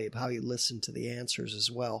quality of how you listen to the answers as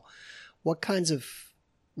well. What kinds of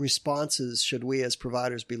responses should we as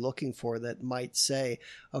providers be looking for that might say,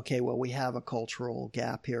 okay, well, we have a cultural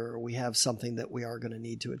gap here, or we have something that we are going to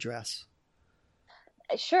need to address?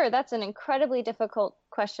 Sure, that's an incredibly difficult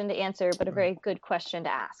question to answer, but a very good question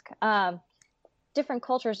to ask. Different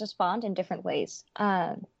cultures respond in different ways.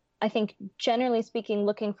 I think generally speaking,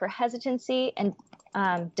 looking for hesitancy and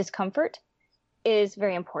discomfort is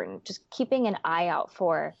very important. Just keeping an eye out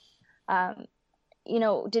for,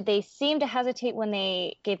 did they seem to hesitate when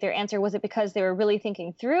they gave their answer? Was it because they were really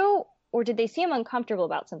thinking through, or did they seem uncomfortable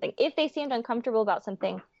about something? If they seemed uncomfortable about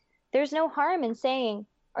something, there's no harm in saying,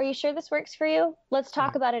 are you sure this works for you? Let's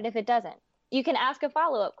talk about it if it doesn't. You can ask a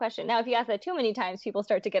follow-up question. Now, if you ask that too many times, people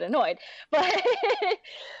start to get annoyed.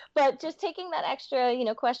 But just taking that extra,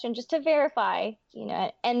 question just to verify,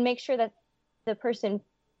 and make sure that the person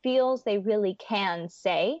feels they really can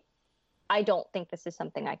say, I don't think this is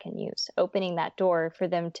something I can use. Opening that door for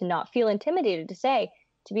them to not feel intimidated to say,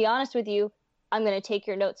 to be honest with you, I'm going to take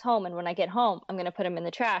your notes home, and when I get home, I'm going to put them in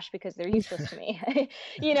the trash because they're useless to me.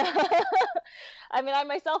 I mean, I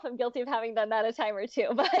myself am guilty of having done that a time or two,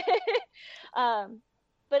 but I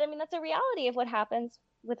mean, that's a reality of what happens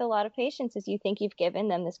with a lot of patients is you think you've given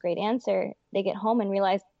them this great answer. They get home and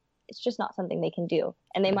realize it's just not something they can do.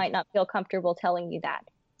 And they might not feel comfortable telling you that.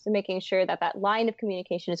 So making sure that that line of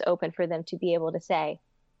communication is open for them to be able to say,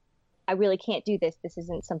 I really can't do this. This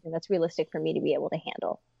isn't something that's realistic for me to be able to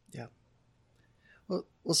handle. Yeah.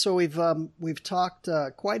 Well, so we've talked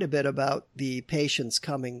quite a bit about the patients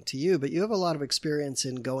coming to you, but you have a lot of experience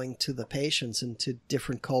in going to the patients into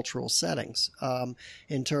different cultural settings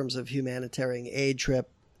in terms of humanitarian aid trips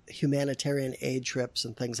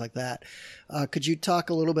and things like that. Could you talk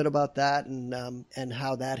a little bit about that and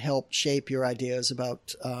how that helped shape your ideas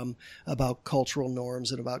about cultural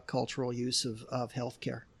norms and about cultural use of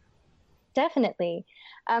healthcare? Definitely.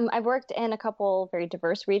 I've worked in a couple very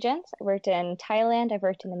diverse regions. I worked in Thailand. I've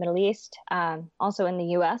worked in the Middle East, also in the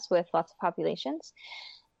U.S. with lots of populations.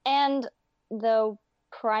 And the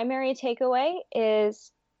primary takeaway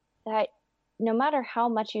is that no matter how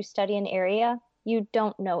much you study an area, you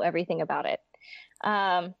don't know everything about it.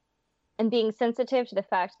 And being sensitive to the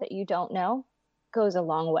fact that you don't know goes a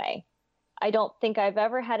long way. I don't think I've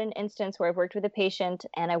ever had an instance where I've worked with a patient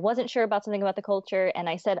and I wasn't sure about something about the culture. And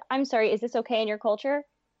I said, I'm sorry, is this okay in your culture?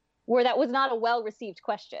 Where that was not a well-received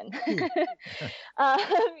question. They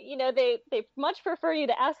much prefer you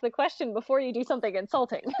to ask the question before you do something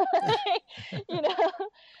insulting.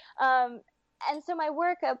 And so my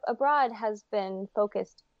work abroad has been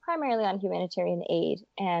focused primarily on humanitarian aid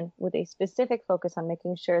and with a specific focus on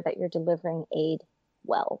making sure that you're delivering aid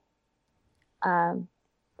well.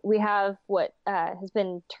 We have what has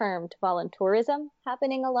been termed voluntourism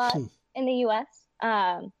happening a lot in the U.S.,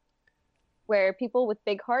 where people with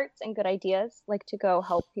big hearts and good ideas like to go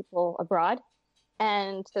help people abroad.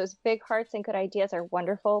 And those big hearts and good ideas are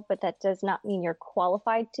wonderful, but that does not mean you're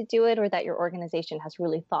qualified to do it or that your organization has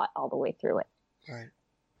really thought all the way through it. Right.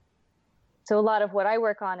 So a lot of what I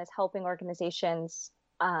work on is helping organizations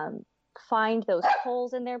find those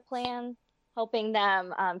holes in their plan, helping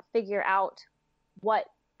them figure out what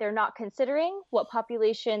they're not considering, what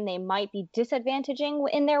population they might be disadvantaging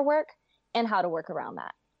in their work, and how to work around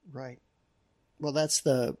that. Right. Well, that's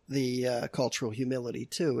the cultural humility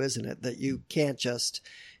too, isn't it? That you can't just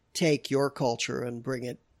take your culture and bring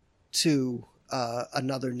it to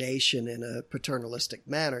another nation in a paternalistic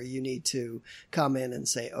manner. You need to come in and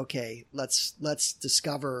say, okay, let's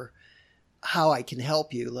discover how I can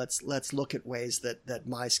help you. Let's look at ways that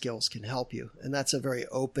my skills can help you. And that's a very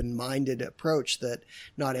open-minded approach that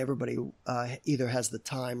not everybody either has the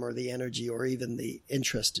time or the energy or even the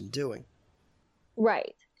interest in doing.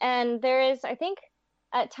 Right. And there is, I think,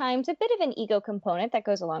 at times a bit of an ego component that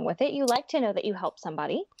goes along with it. You like to know that you help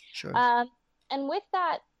somebody. Sure. And with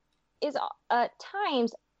that is at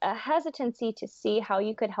times a hesitancy to see how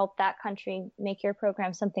you could help that country make your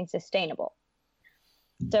program something sustainable.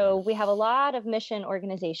 So we have a lot of mission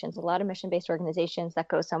organizations, a lot of mission-based organizations that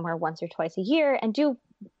go somewhere once or twice a year and do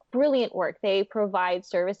brilliant work. They provide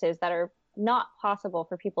services that are not possible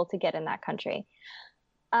for people to get in that country.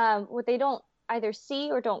 What they don't either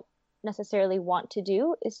see or don't necessarily want to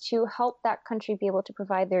do is to help that country be able to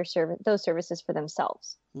provide those services for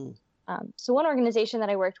themselves. So one organization that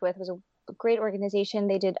I worked with was a great organization.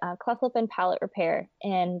 They did cleft lip and palate repair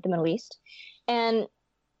in the Middle East. And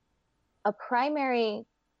a primary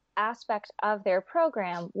aspect of their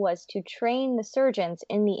program was to train the surgeons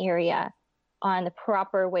in the area on the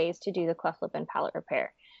proper ways to do the cleft lip and palate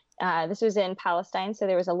repair. This was in Palestine, so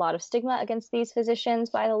there was a lot of stigma against these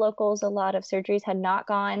physicians by the locals. A lot of surgeries had not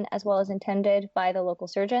gone as well as intended by the local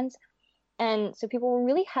surgeons. And so people were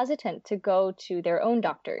really hesitant to go to their own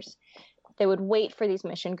doctors. They would wait for these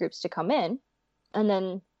mission groups to come in, and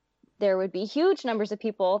then there would be huge numbers of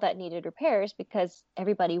people that needed repairs because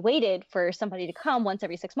everybody waited for somebody to come once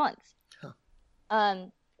every 6 months. Huh.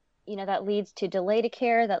 That leads to delay to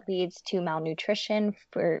care, that leads to malnutrition.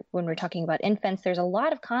 For when we're talking about infants, there's a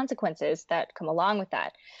lot of consequences that come along with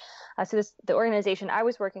that. The organization I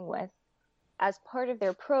was working with, as part of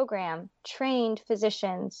their program, trained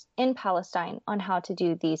physicians in Palestine on how to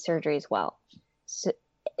do these surgeries well. So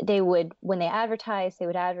when they advertise,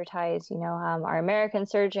 our American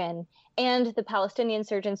surgeon and the Palestinian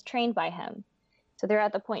surgeons trained by him. So they're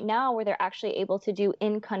at the point now where they're actually able to do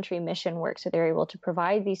in-country mission work. So they're able to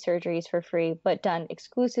provide these surgeries for free, but done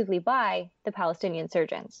exclusively by the Palestinian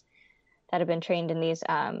surgeons that have been trained in these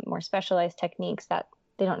more specialized techniques that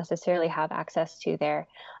they don't necessarily have access to there.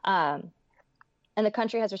 And the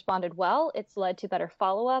country has responded well. It's led to better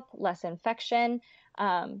follow-up, less infection,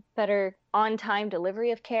 better on-time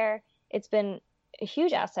delivery of care. It's been a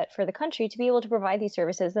huge asset for the country to be able to provide these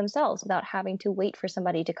services themselves without having to wait for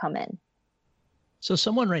somebody to come in. So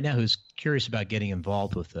someone right now who's curious about getting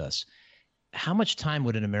involved with this, how much time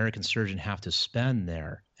would an American surgeon have to spend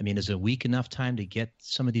there? I mean, is a week enough time to get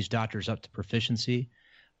some of these doctors up to proficiency?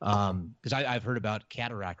 Because I've heard about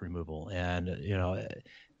cataract removal and,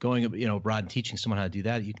 going, abroad and teaching someone how to do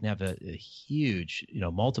that, you can have a huge,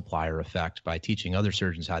 multiplier effect by teaching other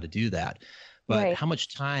surgeons how to do that. But right. How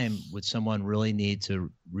much time would someone really need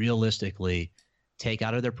to realistically take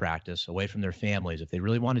out of their practice, away from their families, if they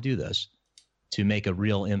really want to do this, to make a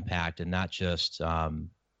real impact and not just, a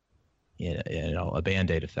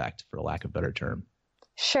Band-Aid effect, for lack of a better term?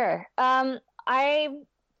 Sure. I'm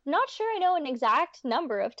not sure I know an exact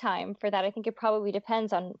number of time for that. I think it probably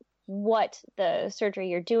depends on what the surgery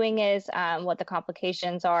you're doing is, what the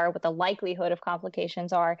complications are, what the likelihood of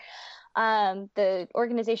complications are. The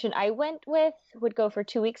organization I went with would go for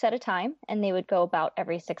 2 weeks at a time, and they would go about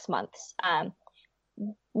every 6 months.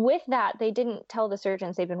 With that, they didn't tell the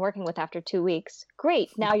surgeons they'd been working with after 2 weeks,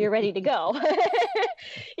 great, now you're ready to go.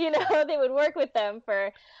 They would work with them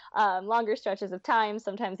for longer stretches of time.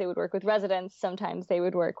 Sometimes they would work with residents. Sometimes they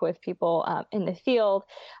would work with people in the field.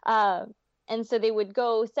 And so they would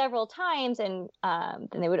go several times, and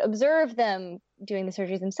then they would observe them doing the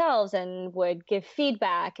surgeries themselves and would give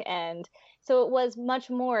feedback. And so it was much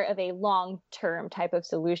more of a long-term type of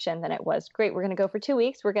solution than it was, great, we're going to go for 2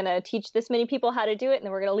 weeks, we're going to teach this many people how to do it, and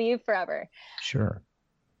then we're going to leave forever. Sure.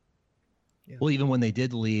 Yeah. Well, even when they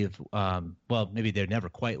did leave, maybe they never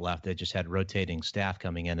quite left. They just had rotating staff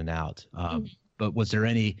coming in and out. But was there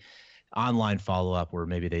any online follow-up where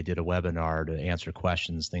maybe they did a webinar to answer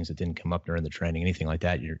questions, things that didn't come up during the training, anything like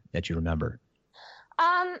that that you remember?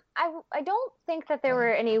 I don't think that there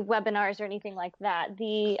were any webinars or anything like that.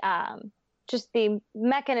 Just the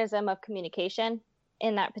mechanism of communication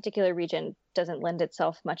in that particular region doesn't lend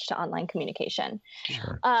itself much to online communication.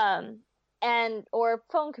 Sure. Or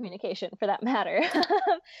phone communication for that matter.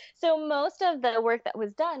 So most of the work that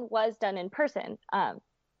was done in person.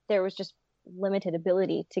 There was just limited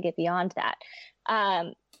ability to get beyond that.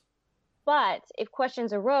 But if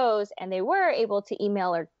questions arose and they were able to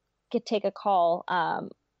email or take a call,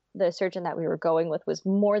 the surgeon that we were going with was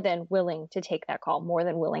more than willing to take that call, more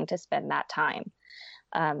than willing to spend that time.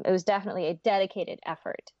 It was definitely a dedicated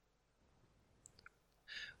effort.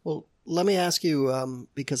 Well, let me ask you,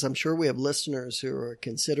 because I'm sure we have listeners who are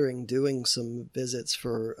considering doing some visits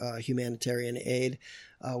for humanitarian aid.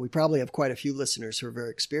 We probably have quite a few listeners who are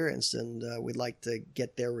very experienced, and we'd like to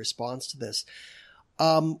get their response to this.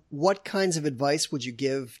 What kinds of advice would you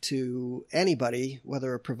give to anybody,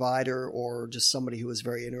 whether a provider or just somebody who is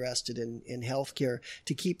very interested in healthcare,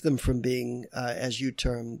 to keep them from being, as you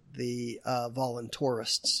term, the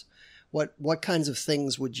voluntourists? What kinds of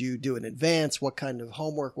things would you do in advance? What kind of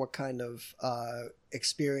homework? What kind of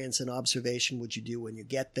experience and observation would you do when you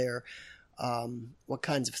get there? What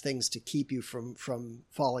kinds of things to keep you from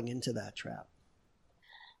falling into that trap?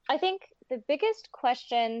 I think the biggest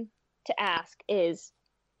question to ask is,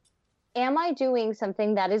 am I doing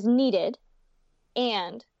something that is needed,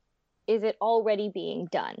 and is it already being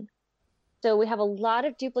done? So we have a lot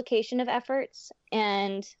of duplication of efforts,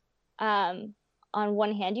 and on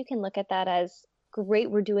one hand, you can look at that as, great,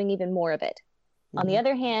 we're doing even more of it. Mm-hmm. On the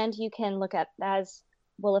other hand, you can look at that as,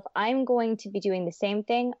 well, if I'm going to be doing the same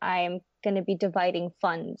thing, I'm going to be dividing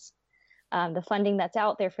funds The funding that's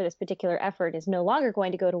out there for this particular effort is no longer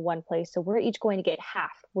going to go to one place. So we're each going to get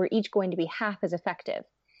half. We're each going to be half as effective.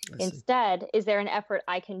 Instead, is there an effort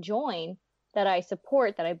I can join that I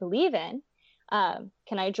support, that I believe in? Can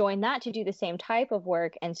I join that to do the same type of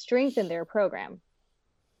work and strengthen their program?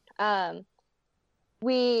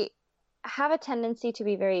 We have a tendency to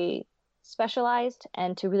be very specialized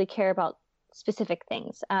and to really care about specific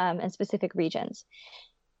things and specific regions.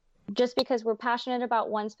 Just because we're passionate about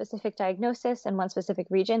one specific diagnosis and one specific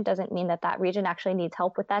region doesn't mean that that region actually needs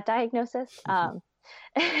help with that diagnosis. And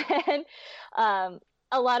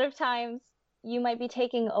a lot of times you might be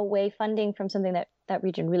taking away funding from something that that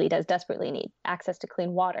region really does desperately need, access to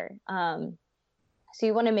clean water. So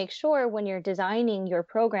you want to make sure when you're designing your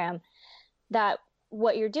program that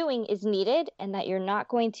what you're doing is needed and that you're not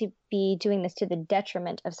going to be doing this to the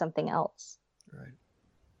detriment of something else. Right.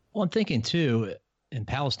 Well, I'm thinking too, in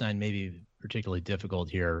Palestine may be particularly difficult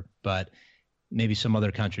here, but maybe some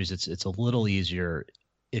other countries it's a little easier.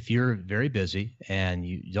 If you're very busy and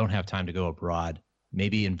you don't have time to go abroad,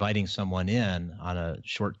 maybe inviting someone in on a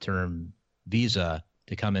short-term visa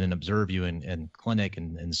to come in and observe you in clinic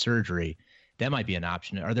and surgery, that might be an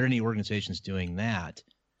option. Are there any organizations doing that?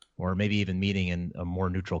 Or maybe even meeting in a more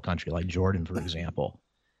neutral country like Jordan, for example?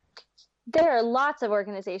 There are lots of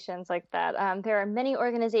organizations like that. There are many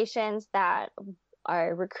organizations that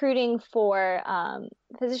are recruiting for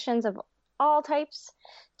physicians of all types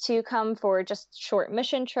to come for just short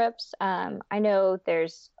mission trips. I know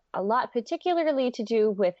there's a lot particularly to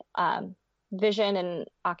do with vision and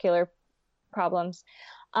ocular problems.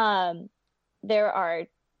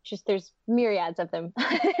 There's myriads of them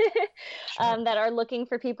that are looking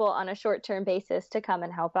for people on a short-term basis to come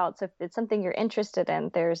and help out. So if it's something you're interested in,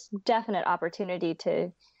 there's definite opportunity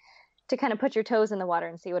to kind of put your toes in the water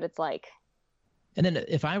and see what it's like. And then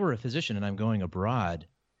if I were a physician and I'm going abroad,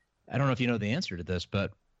 I don't know if you know the answer to this,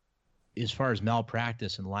 but as far as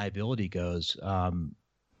malpractice and liability goes,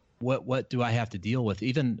 what do I have to deal with?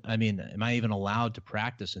 Am I even allowed to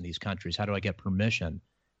practice in these countries? How do I get permission?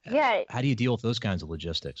 Yeah. How do you deal with those kinds of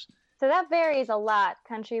logistics? So that varies a lot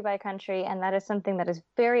country by country, and that is something that is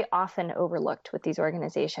very often overlooked with these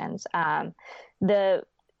organizations. As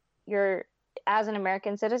an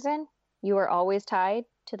American citizen, you are always tied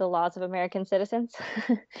to the laws of American citizens.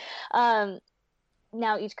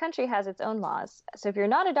 Now, each country has its own laws. So if you're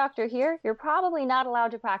not a doctor here, you're probably not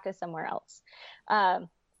allowed to practice somewhere else.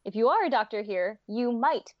 If you are a doctor here, you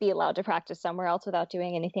might be allowed to practice somewhere else without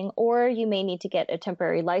doing anything, or you may need to get a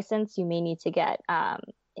temporary license. You may need to get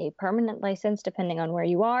a permanent license, depending on where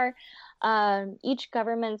you are. Each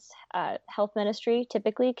government's health ministry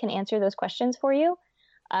typically can answer those questions for you.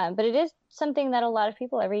 But it is something that a lot of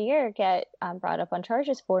people every year get brought up on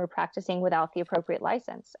charges for practicing without the appropriate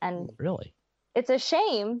license. And really, it's a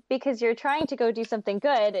shame because you're trying to go do something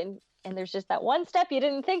good and there's just that one step you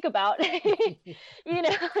didn't think about,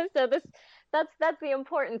 so that's the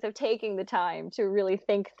importance of taking the time to really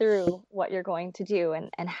think through what you're going to do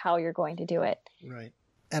and how you're going to do it. Right.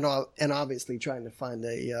 And obviously trying to find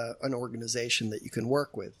an organization that you can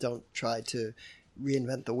work with. Don't try to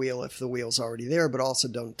reinvent the wheel if the wheel's already there, but also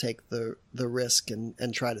don't take the risk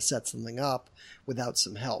and try to set something up without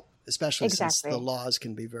some help, especially since the laws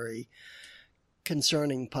can be very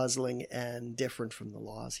concerning, puzzling, and different from the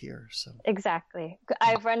laws here. So exactly.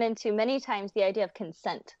 I've run into many times the idea of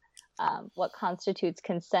consent, what constitutes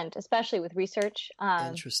consent, especially with research.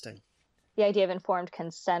 Interesting. The idea of informed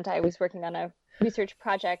consent. I was working on a research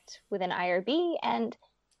project with an IRB, and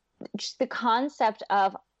just the concept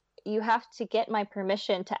of you have to get my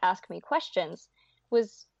permission to ask me questions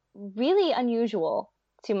was really unusual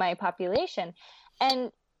to my population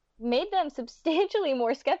and made them substantially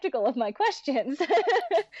more skeptical of my questions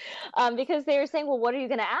because they were saying, well, what are you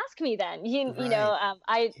going to ask me then?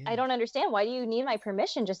 I don't understand. Why do you need my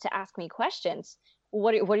permission just to ask me questions?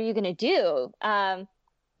 What are you going to do?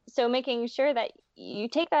 So making sure that you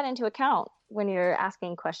take that into account when you're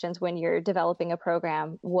asking questions, when you're developing a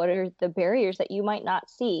program, what are the barriers that you might not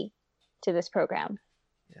see to this program?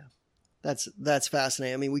 Yeah, that's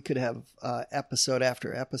fascinating. I mean, we could have episode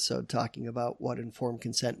after episode talking about what informed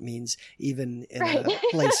consent means, even in a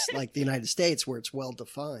place like the United States where it's well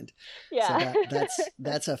defined. Yeah. So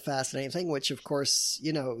that's a fascinating thing, which of course,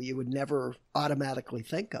 you would never automatically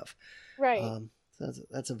think of. Right. So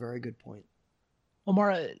that's a very good point. Well,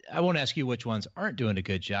 Mara, I won't ask you which ones aren't doing a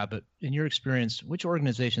good job, but in your experience, which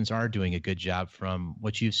organizations are doing a good job from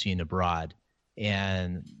what you've seen abroad?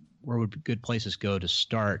 And where would good places go to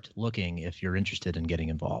start looking if you're interested in getting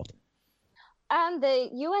involved? The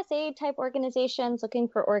USAID type organizations, looking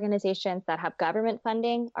for organizations that have government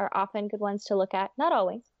funding, are often good ones to look at. Not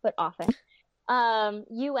always, but often.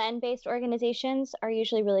 UN-based organizations are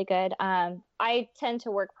usually really good. I tend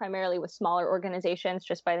to work primarily with smaller organizations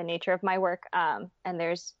just by the nature of my work, and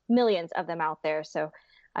there's millions of them out there, so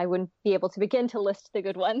I wouldn't be able to begin to list the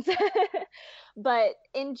good ones. But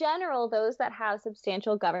in general, those that have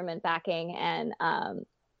substantial government backing and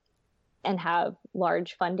have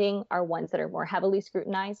large funding are ones that are more heavily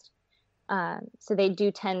scrutinized. So they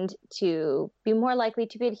do tend to be more likely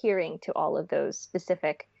to be adhering to all of those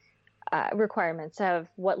specific requirements of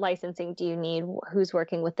what licensing do you need, who's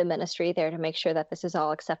working with the ministry there to make sure that this is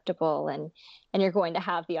all acceptable, and you're going to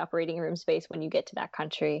have the operating room space when you get to that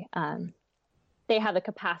country. They have the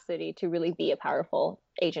capacity to really be a powerful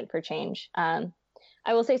agent for change. I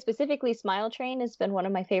will say specifically Smile Train has been one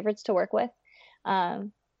of my favorites to work with.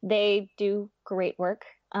 They do great work.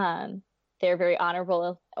 They're a very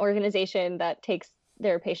honorable organization that takes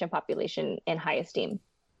their patient population in high esteem.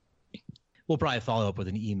 We'll probably follow up with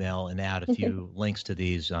an email and add a few links to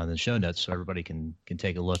these on the show notes so everybody can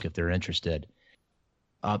take a look if they're interested.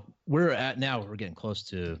 We're getting close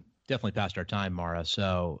to definitely past our time, Mara.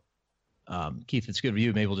 So, Keith, it's good for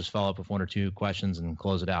you. Maybe we'll just follow up with one or two questions and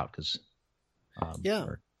close it out because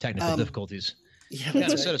our technical difficulties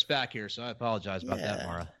kind of set us back here. So I apologize about that,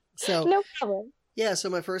 Mara. So no problem. Yeah. So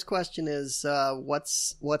my first question is,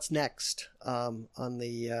 what's next on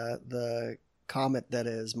the comet that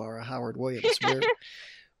is Mara Howard Williams?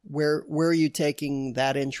 Where are you taking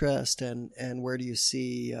that interest, and where do you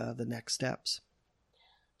see the next steps?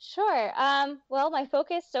 Sure. Well, my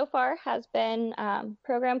focus so far has been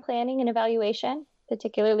program planning and evaluation,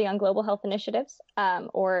 particularly on global health initiatives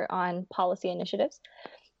or on policy initiatives.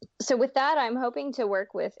 So with that, I'm hoping to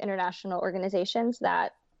work with international organizations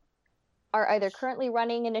that are either currently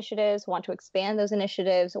running initiatives, want to expand those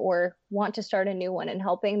initiatives, or want to start a new one, and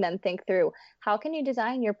helping them think through how can you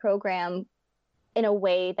design your program in a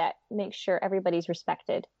way that makes sure everybody's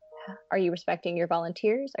respected. Are you respecting your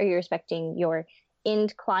volunteers? Are you respecting your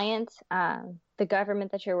end client, the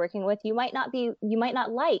government that you're working with? You might not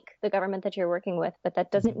like the government that you're working with, but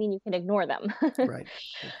that doesn't mean you can ignore them. Right.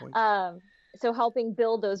 Good point. So helping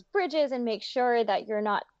build those bridges and make sure that you're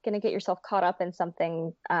not going to get yourself caught up in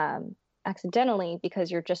something accidentally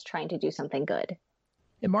because you're just trying to do something good.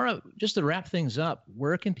 And Mara, just to wrap things up,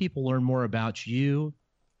 where can people learn more about you,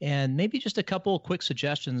 and maybe just a couple of quick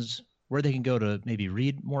suggestions where they can go to maybe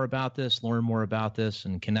read more about this, learn more about this,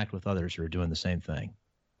 and connect with others who are doing the same thing?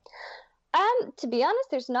 To be honest,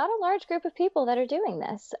 there's not a large group of people that are doing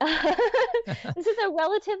this. This is a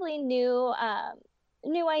relatively new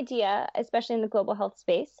idea, especially in the global health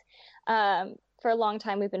space. For a long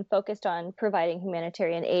time, we've been focused on providing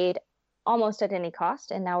humanitarian aid almost at any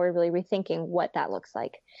cost, and now we're really rethinking what that looks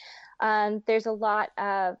like. There's a lot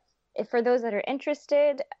of, for those that are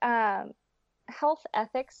interested, health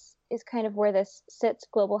ethics is kind of where this sits,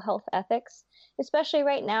 global health ethics, especially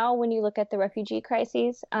right now when you look at the refugee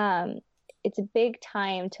crises. It's a big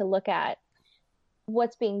time to look at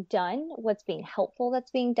what's being done, what's being helpful that's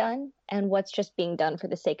being done, and what's just being done for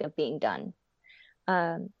the sake of being done.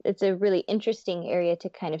 It's a really interesting area to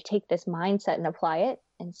kind of take this mindset and apply it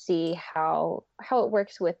and see how it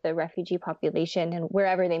works with the refugee population and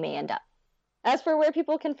wherever they may end up. As for where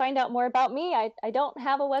people can find out more about me, I don't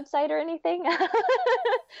have a website or anything,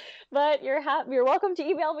 but you're welcome to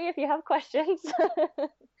email me if you have questions.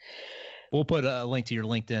 We'll put a link to your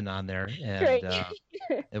LinkedIn on there, and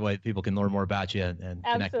that way people can learn more about you and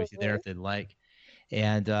connect with you there if they'd like.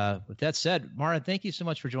 And with that said, Mara, thank you so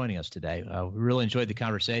much for joining us today. We really enjoyed the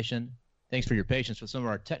conversation. Thanks for your patience with some of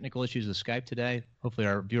our technical issues with Skype today. Hopefully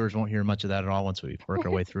our viewers won't hear much of that at all once we work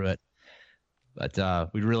our way through it.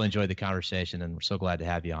 But we really enjoyed the conversation, and we're so glad to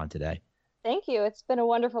have you on today. Thank you. It's been a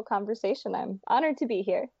wonderful conversation. I'm honored to be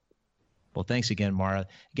here. Well, thanks again, Mara.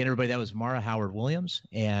 Again, everybody, that was Mara Howard Williams,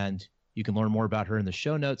 and you can learn more about her in the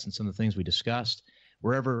show notes and some of the things we discussed.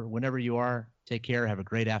 Whenever you are, take care. Have a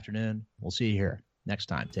great afternoon. We'll see you here next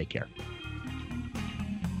time. Take care.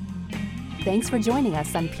 Thanks for joining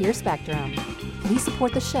us on Peer Spectrum. Please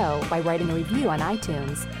support the show by writing a review on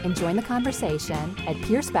iTunes and join the conversation at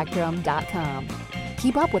peerspectrum.com.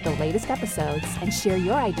 Keep up with the latest episodes and share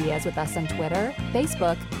your ideas with us on Twitter,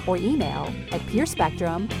 Facebook, or email at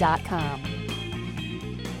peerspectrum.com.